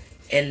was,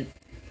 and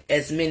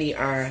as many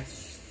are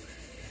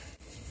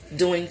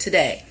doing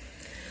today.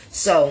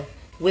 So,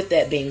 with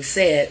that being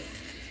said,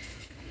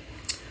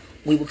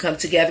 we will come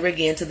together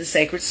again to the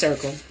sacred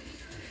circle,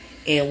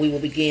 and we will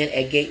begin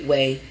at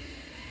Gateway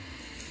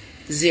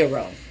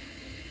 0,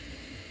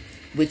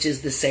 which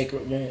is the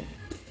sacred womb.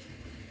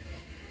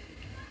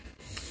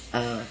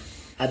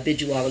 I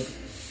bid you all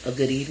a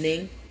good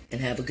evening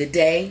and have a good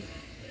day.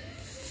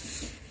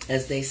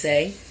 As they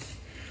say,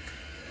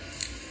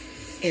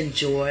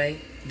 enjoy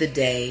the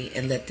day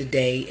and let the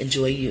day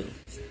enjoy you.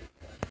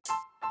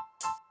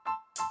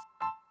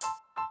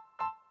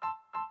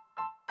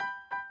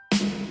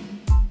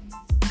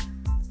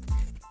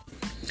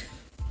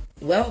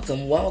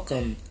 Welcome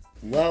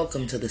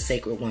to the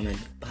Sacred Woman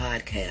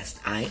podcast.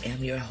 I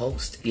am your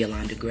host,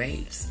 Yolanda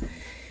Graves,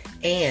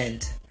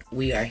 and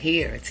we are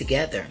here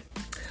together.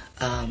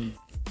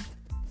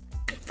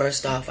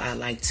 First off, I'd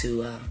like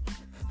to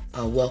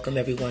welcome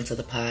everyone to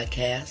the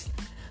podcast,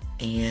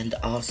 and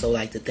also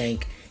like to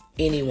thank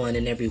anyone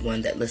and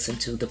everyone that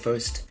listened to the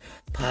first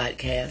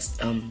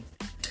podcast.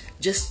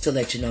 Just to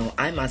let you know,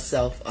 I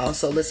myself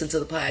also listen to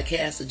the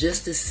podcast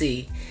just to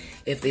see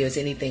if there's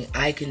anything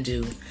I can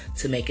do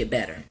to make it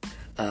better,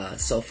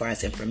 so far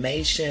as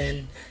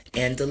information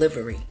and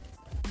delivery.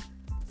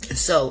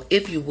 So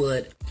if you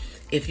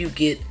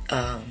get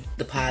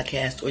the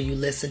podcast, or you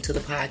listen to the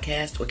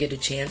podcast, or get a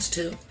chance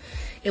to,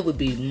 it would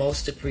be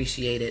most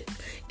appreciated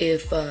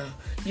if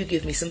you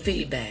give me some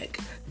feedback,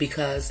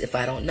 because if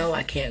I don't know,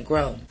 I can't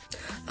grow.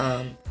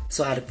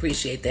 So I'd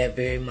appreciate that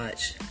very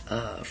much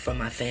from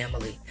my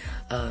family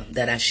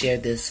that I share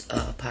this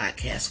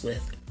podcast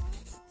with.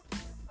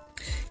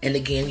 And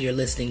again, you're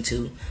listening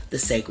to the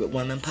Sacred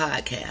Woman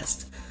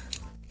podcast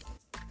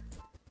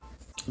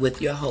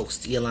with your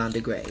host,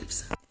 Yolanda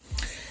Graves.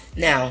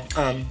 Now,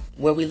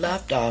 where we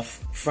left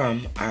off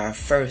from our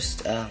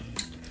first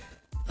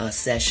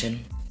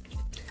session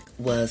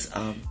was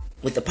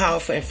with the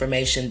powerful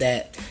information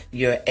that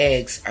your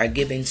eggs are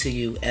given to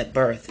you at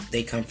birth.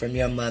 They come from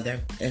your mother,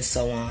 and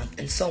so on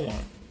and so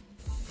on.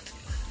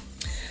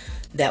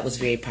 That was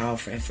very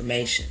powerful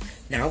information.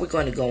 Now we're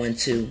going to go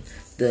into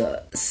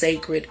the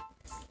Sacred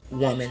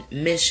Woman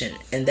mission,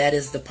 and that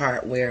is the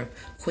part where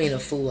Queen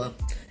Afua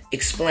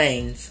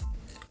explains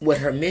what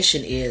her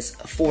mission is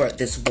for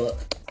this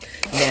book.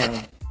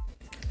 Now,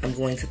 I'm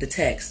going to the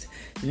text.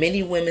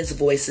 Many women's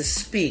voices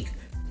speak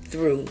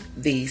through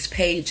these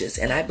pages,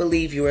 and I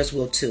believe yours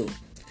will too.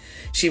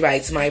 She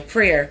writes, my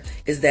prayer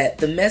is that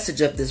the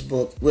message of this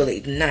book will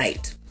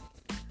ignite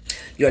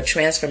your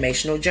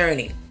transformational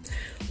journey.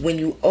 When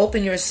you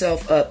open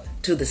yourself up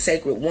to the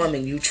sacred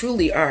woman you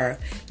truly are,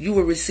 you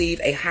will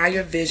receive a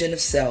higher vision of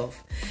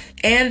self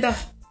and the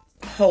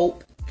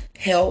hope,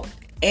 help,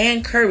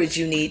 and courage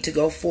you need to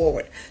go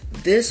forward.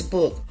 This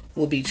book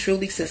will be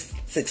truly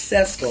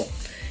successful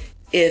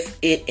if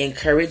it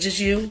encourages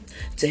you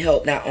to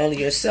help not only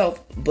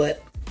yourself,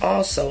 but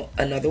also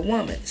another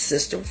woman,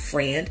 sister,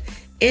 friend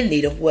in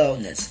need of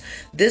wellness.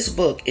 This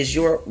book is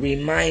your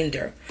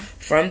reminder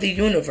from the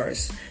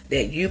universe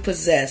that you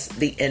possess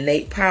the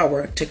innate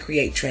power to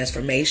create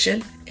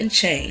transformation and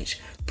change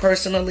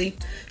personally,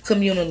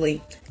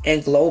 communally,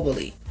 and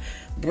globally.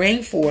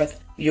 Bring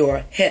forth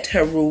your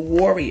Heteru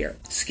warrior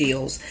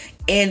skills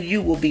and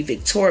you will be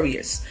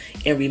victorious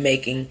in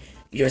remaking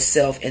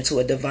yourself into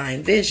a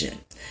divine vision.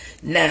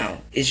 Now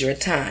is your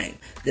time,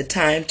 the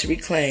time to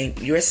reclaim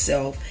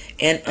yourself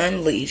and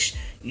unleash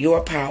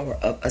your power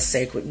of a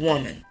sacred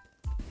woman.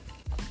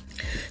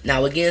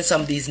 Now again,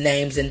 some of these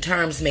names and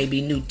terms may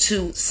be new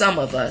to some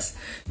of us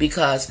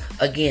because,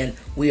 again,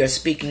 we are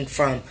speaking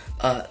from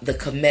the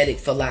Kemetic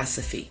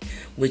philosophy,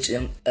 which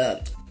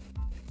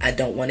I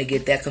don't want to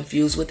get that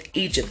confused with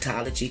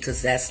Egyptology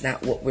because that's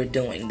not what we're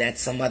doing.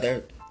 That's some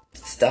other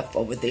stuff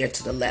over there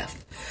to the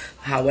left.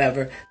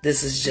 However,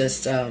 this is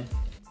just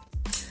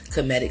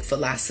Kemetic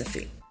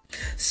philosophy.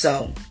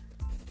 So,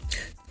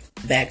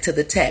 back to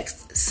the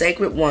text.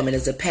 Sacred Woman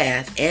is a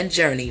path and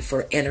journey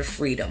for inner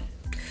freedom,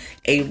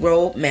 a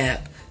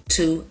roadmap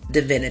to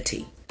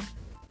divinity.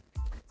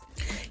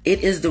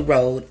 It is the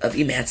road of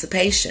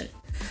emancipation,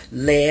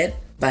 led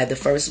by the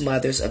first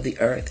mothers of the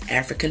earth,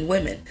 African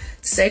women.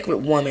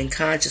 Sacred woman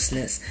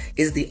consciousness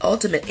is the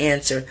ultimate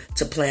answer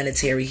to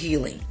planetary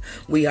healing.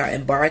 We are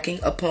embarking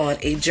upon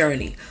a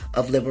journey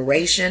of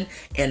liberation,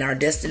 and our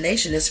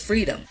destination is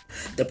freedom.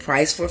 The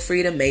price for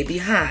freedom may be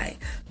high,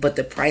 but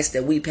the price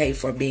that we pay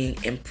for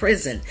being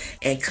imprisoned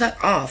and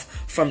cut off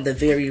from the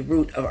very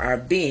root of our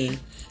being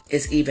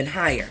is even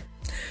higher.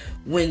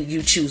 When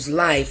you choose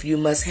life, you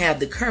must have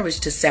the courage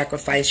to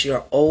sacrifice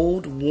your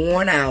old,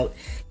 worn out,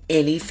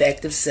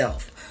 ineffective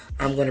self.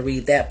 I'm going to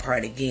read that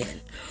part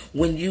again.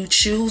 When you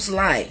choose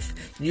life,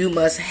 you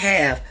must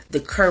have the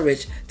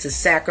courage to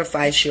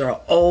sacrifice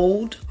your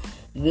old,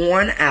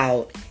 worn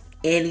out,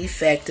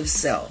 ineffective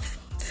self.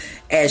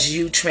 As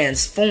you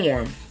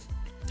transform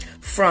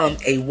from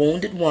a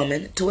wounded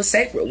woman to a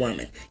sacred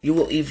woman, you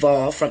will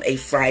evolve from a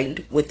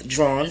frightened,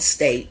 withdrawn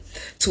state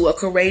to a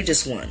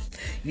courageous one.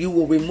 You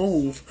will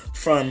remove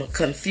from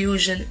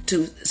confusion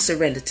to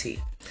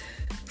serenity,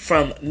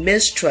 from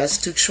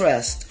mistrust to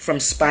trust, from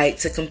spite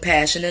to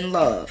compassion and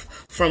love,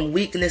 from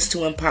weakness to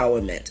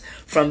empowerment,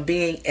 from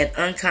being an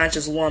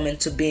unconscious woman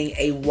to being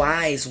a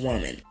wise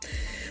woman.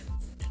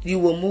 You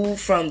will move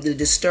from the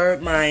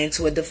disturbed mind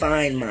to a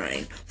divine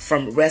mind,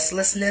 from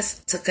restlessness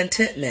to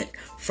contentment,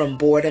 from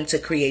boredom to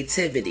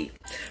creativity,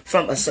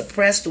 from a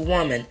suppressed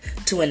woman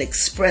to an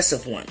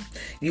expressive one.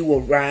 You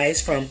will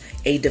rise from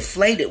a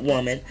deflated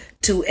woman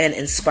to an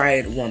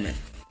inspired woman.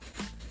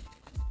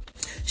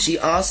 She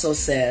also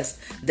says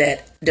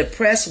that a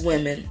depressed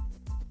woman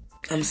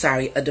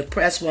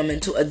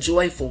to a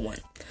joyful one,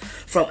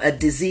 from a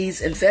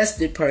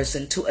disease-infested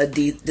person to a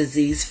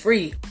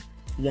disease-free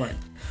one,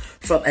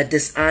 from a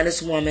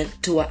dishonest woman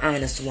to an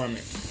honest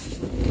woman,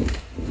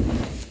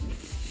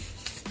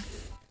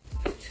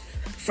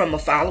 from a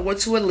follower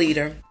to a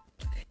leader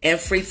and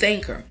free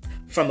thinker,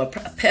 from a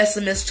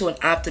pessimist to an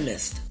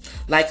optimist.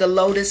 Like a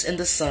lotus in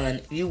the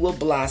sun, you will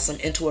blossom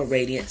into a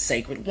radiant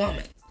sacred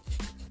woman.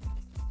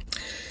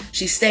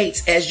 She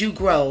states, as you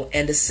grow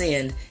and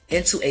ascend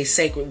into a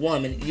sacred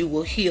woman, you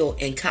will heal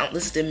in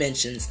countless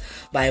dimensions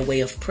by way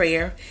of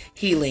prayer,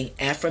 healing,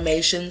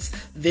 affirmations,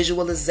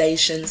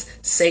 visualizations,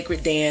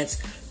 sacred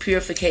dance,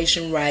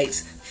 purification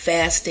rites,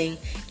 fasting,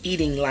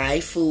 eating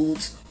live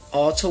foods,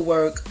 altar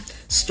work,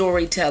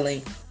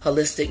 storytelling,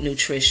 holistic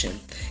nutrition,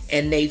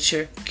 and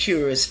nature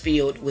cures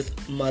filled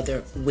with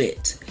mother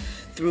wit.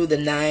 Through the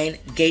 9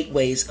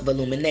 gateways of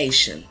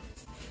illumination,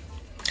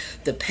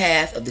 the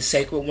path of the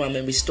sacred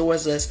woman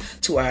restores us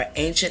to our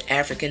ancient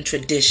African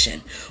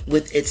tradition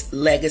with its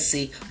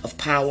legacy of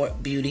power,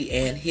 beauty,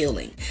 and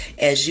healing.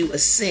 As you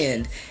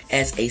ascend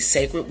as a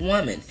sacred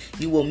woman,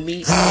 you will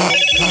meet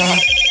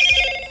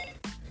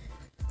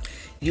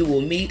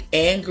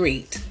and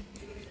greet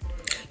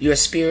your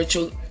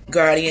spiritual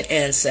guardian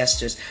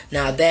ancestors.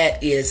 Now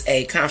that is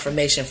a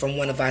confirmation from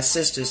one of our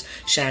sisters,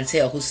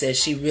 Chantel, who says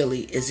she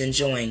really is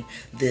enjoying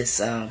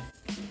this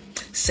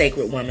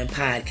Sacred Woman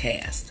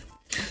podcast.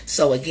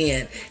 So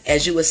again,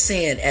 as you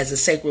ascend as a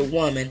sacred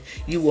woman,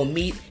 you will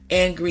meet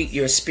and greet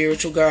your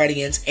spiritual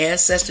guardians,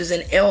 ancestors,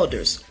 and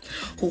elders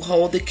who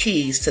hold the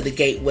keys to the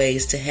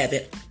gateways to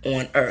heaven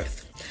on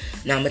earth.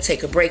 Now I'm going to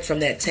take a break from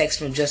that text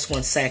for just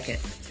 1 second.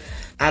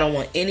 I don't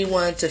want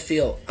anyone to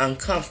feel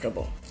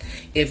uncomfortable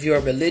if your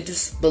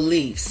religious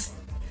beliefs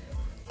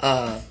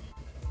will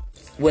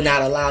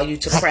not allow you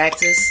to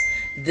practice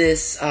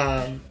this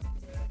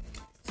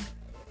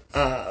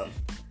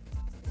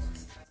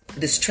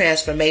this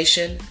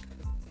transformation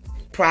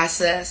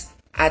process,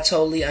 I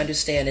totally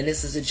understand, and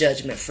this is a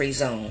judgment-free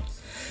zone.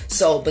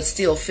 So, but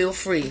still feel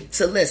free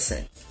to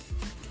listen.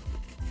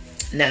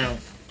 Now,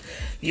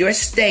 your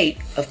state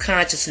of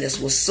consciousness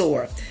will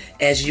soar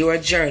as your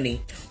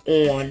journey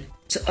on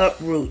to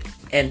uproot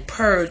and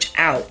purge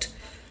out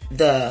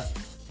the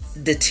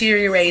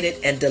deteriorated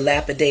and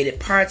dilapidated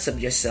parts of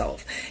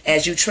yourself.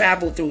 As you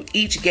travel through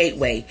each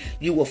gateway,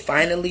 you will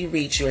finally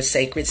reach your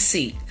sacred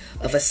seat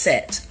of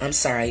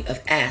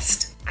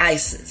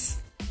Isis,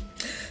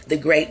 the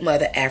great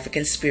mother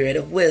African spirit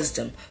of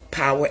wisdom,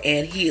 power,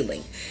 and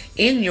healing.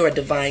 In your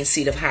divine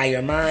seat of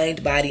higher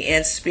mind, body,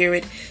 and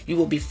spirit, you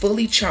will be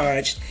fully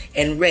charged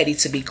and ready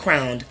to be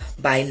crowned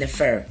by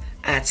Nefer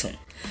Atum,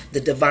 the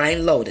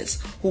divine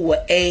lotus, who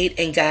will aid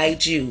and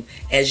guide you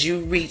as you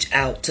reach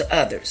out to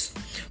others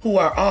who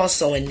are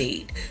also in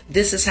need.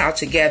 This is how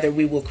together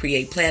we will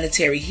create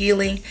planetary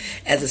healing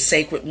as a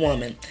sacred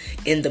woman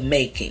in the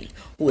making,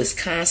 who is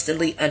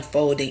constantly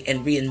unfolding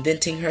and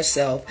reinventing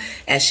herself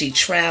as she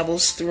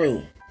travels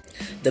through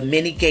the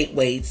many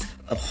gateways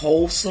of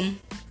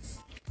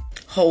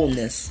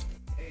wholeness.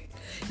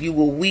 You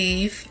will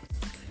weave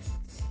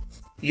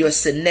your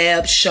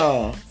Seneb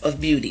shawl of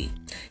beauty,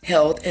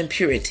 health, and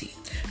purity.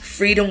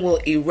 Freedom will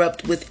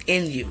erupt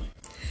within you.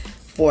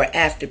 For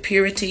after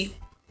purity,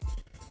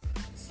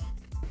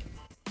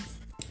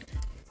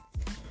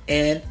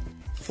 and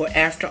for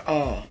after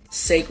all,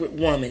 sacred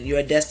woman,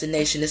 your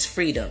destination is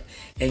freedom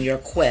and your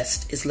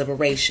quest is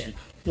liberation.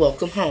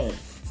 Welcome home.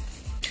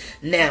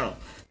 Now,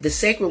 the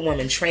Sacred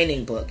Woman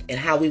Training Book and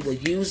how we will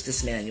use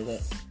this manual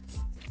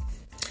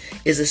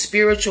is a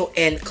spiritual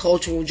and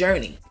cultural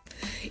journey.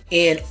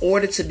 In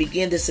order to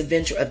begin this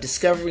adventure of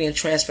discovery and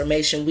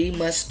transformation, we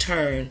must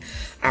turn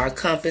our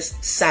compass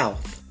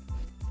south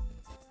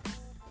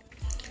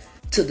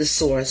to the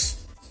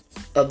source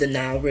of the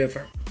Nile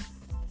River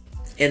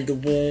in the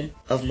womb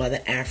of Mother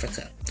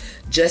Africa.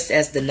 Just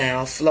as the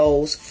Nile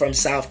flows from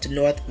south to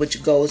north,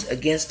 which goes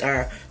against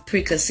our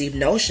preconceived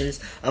notions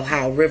of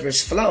how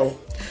rivers flow,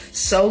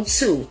 so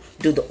too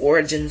do the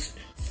origins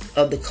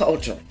of the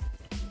culture,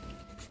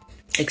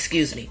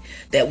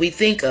 that we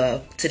think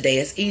of today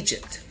as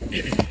Egypt.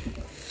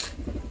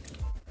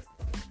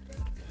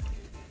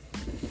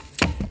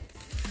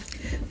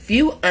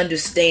 Few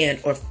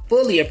understand or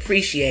fully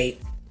appreciate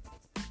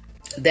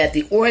that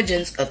the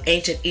origins of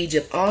ancient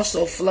Egypt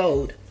also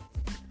flowed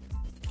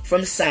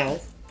from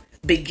south,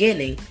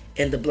 beginning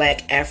in the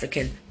black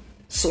African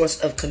source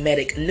of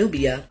Kemetic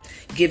Nubia,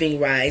 giving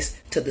rise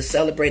to the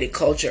celebrated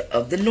culture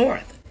of the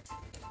north.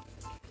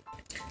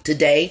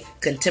 Today,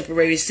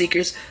 contemporary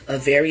seekers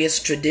of various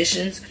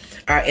traditions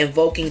are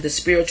invoking the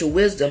spiritual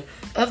wisdom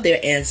of their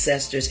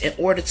ancestors in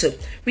order to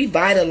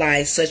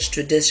revitalize such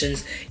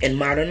traditions in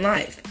modern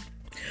life.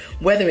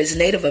 Whether it's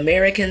Native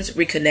Americans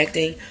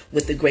reconnecting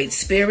with the Great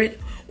Spirit,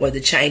 or the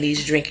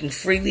Chinese drinking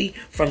freely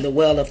from the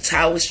well of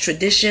Taoist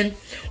tradition,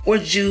 or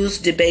Jews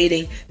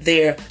debating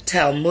their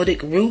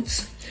Talmudic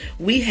roots,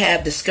 we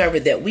have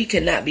discovered that we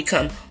cannot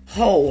become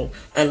whole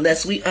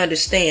unless we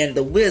understand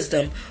the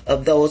wisdom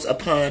of those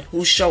upon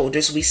whose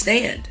shoulders we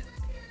stand.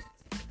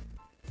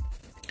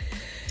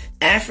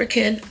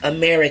 African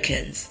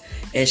Americans,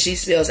 and she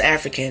spells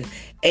African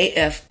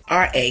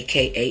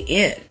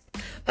Afrikan,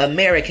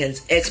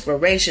 Americans'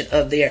 exploration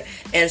of their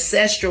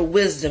ancestral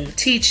wisdom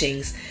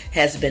teachings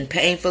has been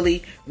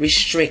painfully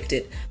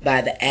restricted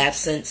by the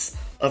absence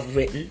of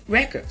written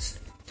records.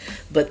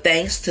 But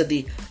thanks to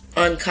the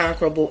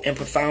unconquerable and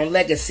profound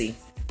legacy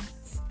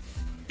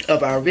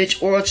of our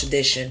rich oral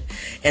tradition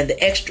and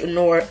the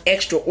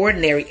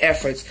extraordinary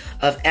efforts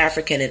of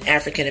African and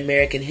African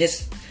American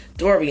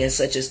historians,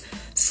 such as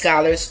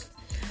scholars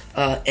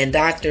and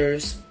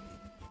doctors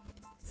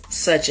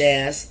such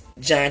as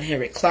John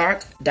Henry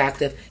Clark,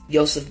 Dr.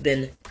 Yosef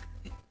Ben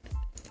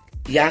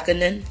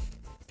Yakanan,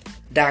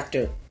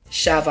 Dr.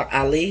 Shava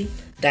Ali,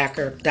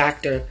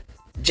 Dr.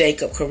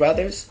 Jacob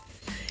Carruthers,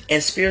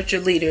 and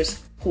spiritual leaders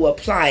who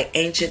apply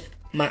ancient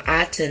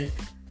Ma'atan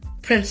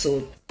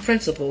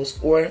principles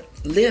or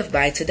live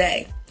by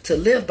today,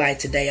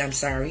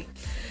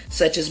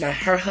 such as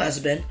her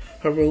husband,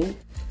 Haru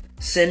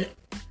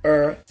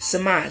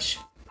Samaj.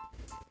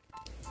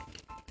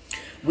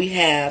 We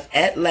have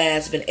at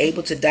last been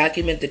able to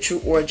document the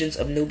true origins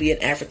of Nubian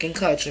African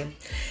culture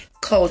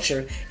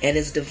and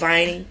its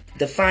defining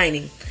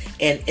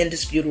and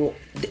indisputable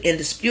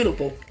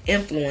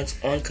influence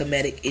on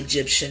Kemetic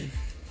Egyptian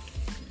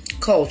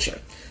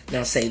culture.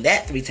 Now say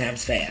that 3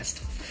 times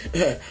fast.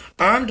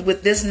 Armed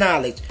with this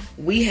knowledge,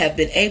 we have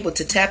been able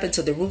to tap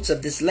into the roots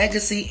of this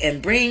legacy and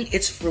bring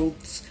its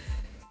fruits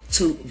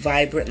to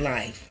vibrant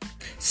life.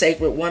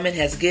 Sacred Woman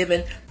has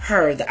given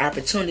her the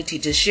opportunity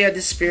to share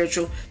the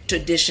spiritual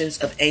traditions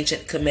of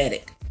ancient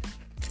Kemet,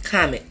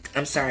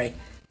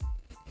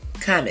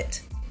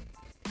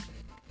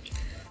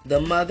 the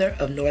mother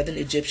of northern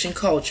Egyptian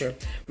culture,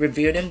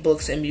 revered in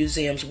books and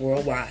museums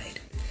worldwide.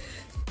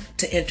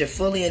 To enter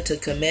fully into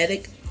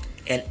Kemetic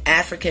an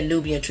African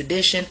Nubian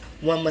tradition,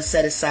 one must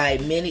set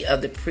aside many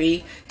of the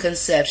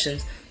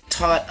preconceptions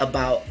taught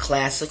about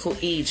classical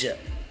Egypt,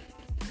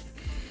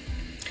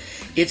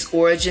 its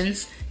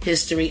origins,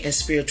 history, and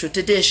spiritual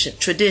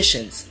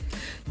traditions.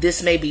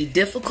 This may be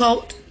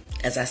difficult,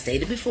 as I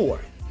stated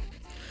before,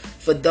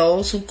 for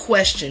those who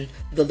question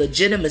the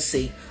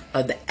legitimacy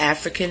of the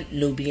African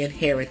Nubian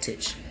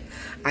heritage.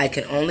 I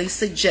can only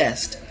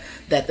suggest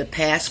that the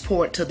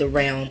passport to the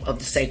realm of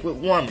the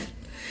sacred woman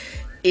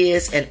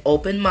is an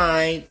open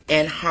mind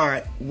and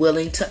heart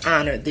willing to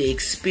honor the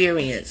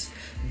experience,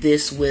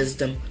 this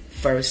wisdom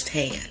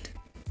firsthand.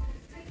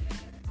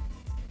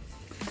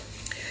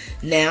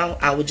 Now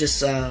I will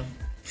just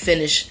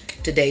finish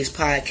today's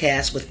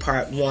podcast with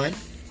part 1.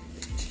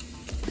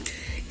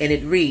 And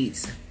it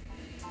reads,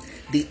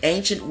 the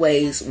ancient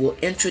ways will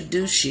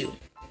introduce you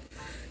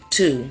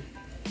to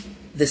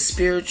the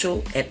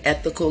spiritual and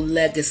ethical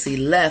legacy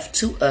left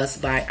to us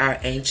by our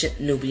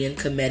ancient Nubian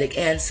Kemetic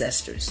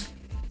ancestors,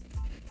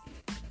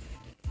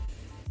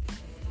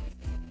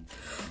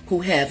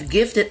 who have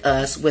gifted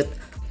us with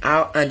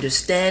our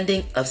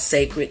understanding of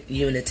sacred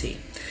unity.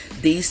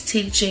 These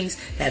teachings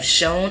have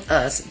shown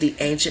us the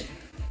ancient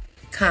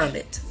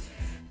Kemet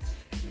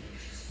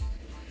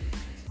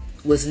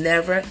was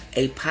never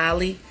a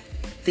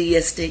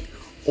polytheistic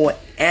or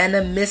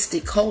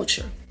animistic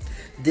culture.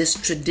 This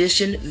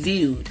tradition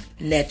viewed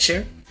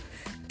nature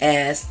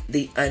as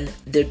the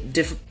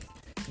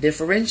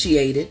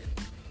undifferentiated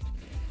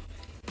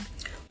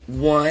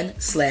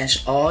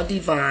one/all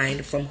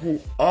divine from whom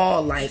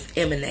all life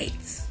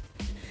emanates.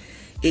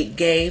 It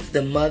gave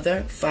the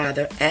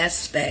mother-father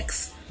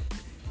aspects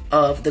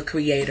of the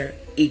Creator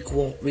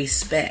equal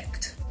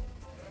respect.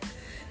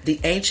 The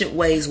ancient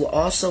ways will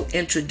also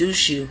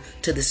introduce you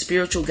to the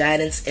spiritual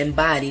guidance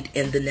embodied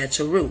in the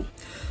Neteru,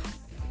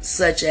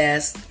 such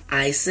as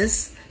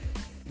Isis,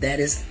 that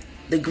is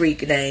the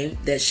Greek name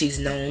that she's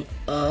known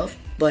of,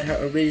 but her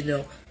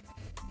original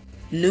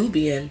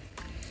Nubian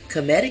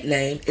Kemetic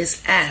name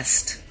is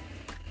Ast,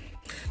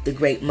 the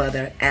Great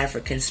Mother,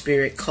 African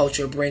spirit,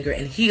 culture bringer,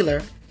 and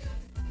healer.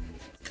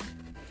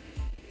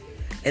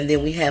 And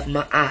then we have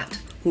Ma'at,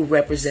 who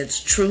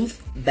represents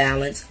truth,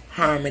 balance,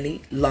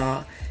 harmony,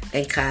 law,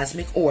 and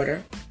cosmic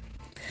order.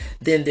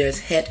 Then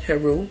there's Het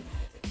Heru,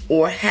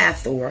 or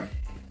Hathor,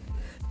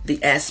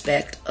 the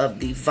aspect of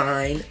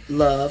divine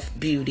love,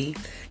 beauty,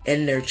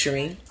 and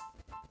nurturing.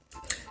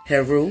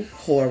 Heru,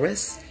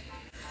 Horus,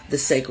 the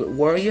sacred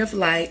warrior of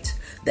light,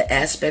 the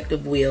aspect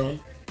of will.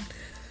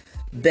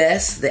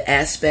 Bes, the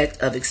aspect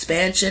of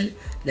expansion.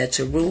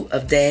 Neteru,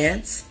 of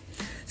dance.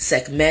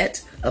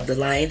 Sekhmet, of the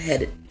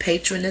lion-headed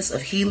patroness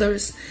of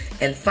healers.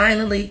 And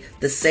finally,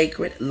 the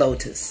sacred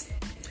lotus,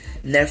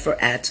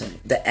 Nefer-Atum,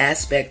 the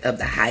aspect of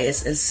the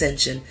highest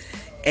ascension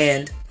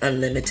and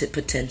unlimited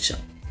potential.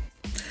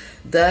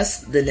 Thus,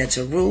 the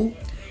Neteru,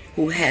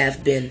 who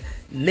have been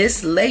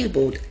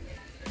mislabeled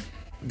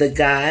the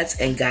gods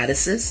and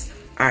goddesses,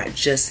 are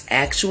just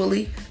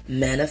actually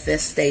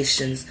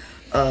manifestations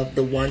of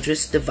the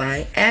wondrous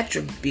divine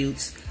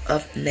attributes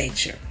of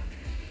nature.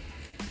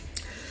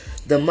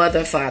 The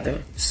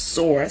mother-father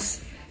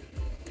source,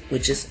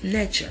 which is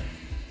nature.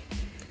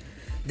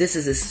 This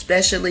is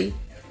especially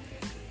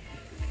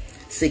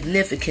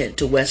significant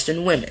to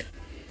Western women,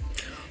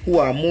 who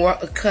are more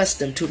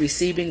accustomed to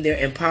receiving their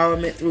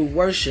empowerment through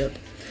worship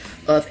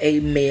of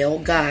a male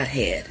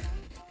godhead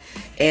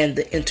and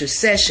the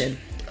intercession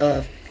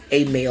of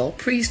a male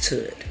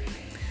priesthood.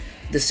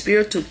 The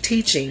spiritual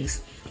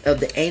teachings of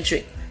the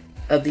ancient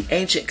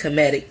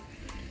Kemetic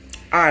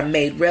are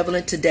made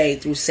relevant today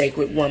through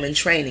Sacred Woman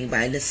Training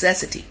by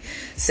necessity.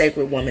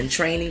 Sacred Woman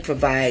Training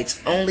provides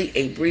only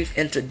a brief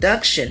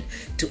introduction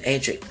to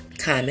ancient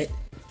Kemet,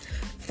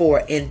 for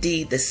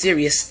indeed the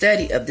serious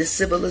study of this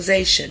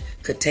civilization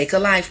could take a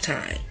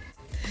lifetime.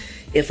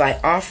 If I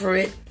offer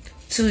it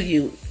to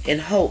you in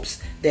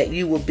hopes that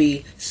you will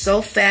be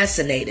so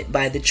fascinated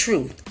by the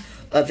truth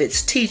of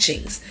its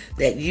teachings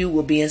that you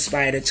will be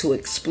inspired to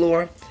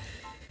explore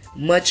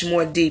much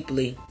more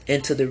deeply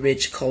into the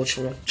rich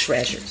cultural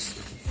treasures.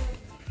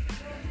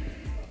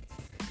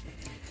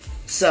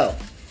 So,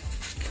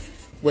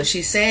 what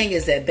she's saying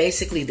is that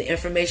basically the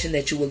information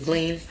that you will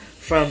glean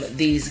from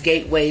these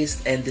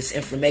gateways and this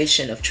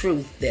information of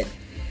truth that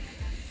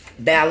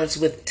balance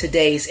with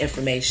today's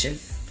information,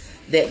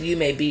 that you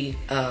may be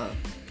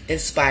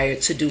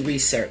inspired to do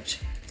research,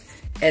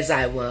 as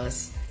I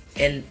was,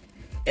 and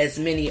as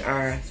many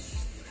are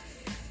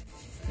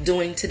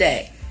doing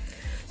today.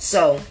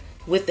 So,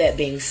 with that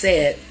being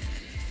said,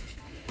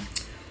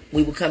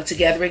 we will come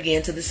together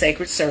again to the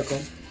sacred circle,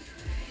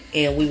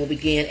 and we will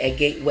begin at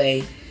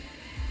gateway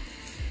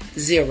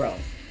 0,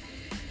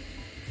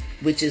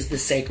 which is the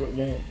sacred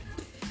womb.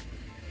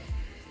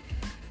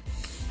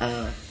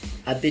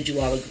 I bid you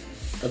all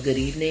a good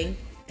evening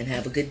and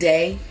have a good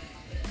day.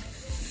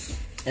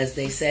 As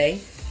they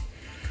say,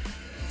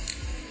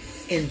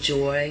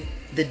 enjoy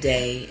the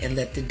day and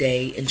let the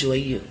day enjoy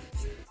you.